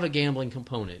can have a gambling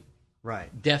component, Right.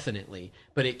 Definitely.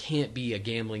 But it can't be a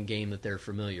gambling game that they're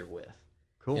familiar with.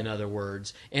 Cool. In other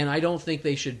words. And I don't think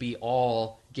they should be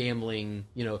all gambling,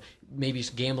 maybe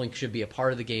gambling should be a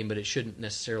part of the game, but it shouldn't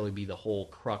necessarily be the whole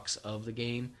crux of the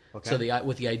game. Okay. So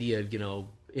with the idea of,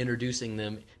 introducing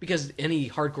them, because any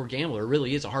hardcore gambler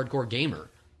really is a hardcore gamer.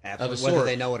 Absolutely. Of a sort. Whether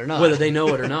they know it or not. Whether they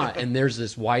know it or not. And there's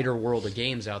this wider world of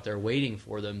games out there waiting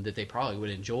for them that they probably would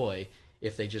enjoy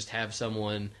if they just have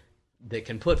someone that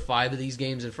can put 5 of these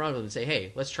games in front of them and say,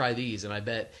 hey, let's try these. And I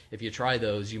bet if you try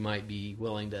those, you might be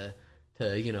willing to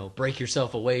break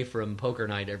yourself away from poker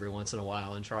night every once in a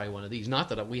while and try one of these. Not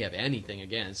that we have anything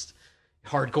against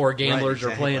hardcore gamblers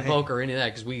or playing poker or any of that,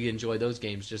 because we enjoy those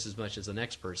games just as much as the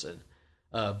next person.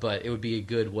 But it would be a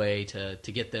good way to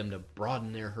get them to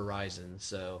broaden their horizons.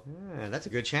 So yeah, that's a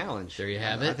good challenge. There you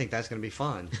have it. I think that's going to be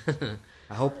fun.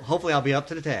 Hopefully I'll be up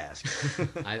to the task.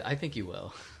 I think you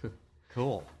will.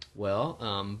 Cool.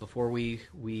 Well, before we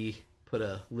put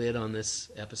a lid on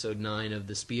this episode 9 of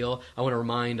the Spiel, I want to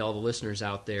remind all the listeners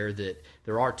out there that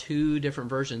there are 2 different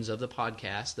versions of the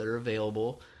podcast that are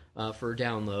available for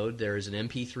download. There is an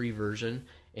MP3 version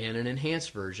and an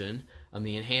enhanced version.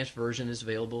 The enhanced version is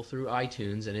available through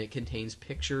iTunes, and it contains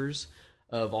pictures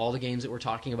of all the games that we're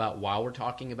talking about while we're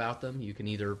talking about them. You can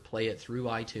either play it through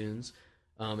iTunes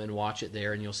and watch it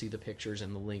there, and you'll see the pictures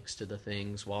and the links to the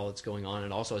things while it's going on.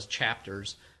 It also has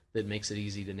chapters that makes it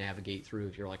easy to navigate through.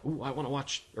 If you're like, ooh, I want to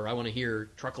watch, or I want to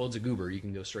hear Truckloads of Goober, you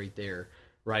can go straight there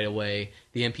right away.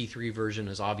 The MP3 version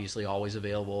is obviously always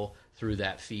available through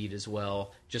that feed as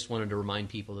well. Just wanted to remind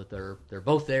people that they're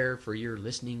both there for your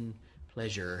listening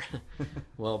pleasure.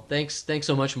 Well, thanks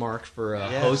so much, Mark, for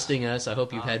hosting us. I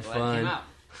hope you've had fun.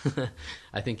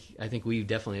 I think we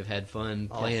definitely have had fun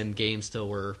playing games till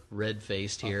we're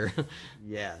red-faced here.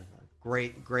 Yeah,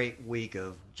 great week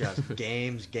of just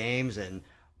games, and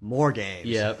more games.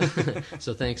 Yeah.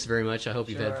 So thanks very much. I hope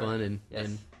you've had fun, and Yes.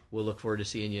 and we'll look forward to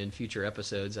seeing you in future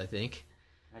episodes, I think.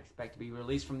 I expect to be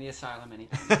released from the asylum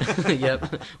anytime.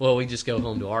 Yep. Well, we just go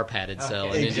home to our padded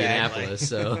cell in Exactly. Indianapolis.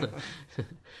 So,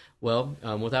 well,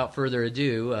 without further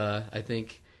ado, I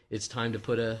think it's time to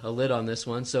put a lid on this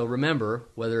one. So remember,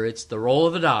 whether it's the roll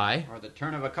of a die, Or the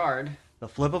turn of a card. The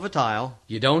flip of a tile.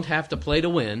 you don't have to play to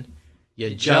win.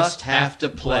 You just have to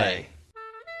play.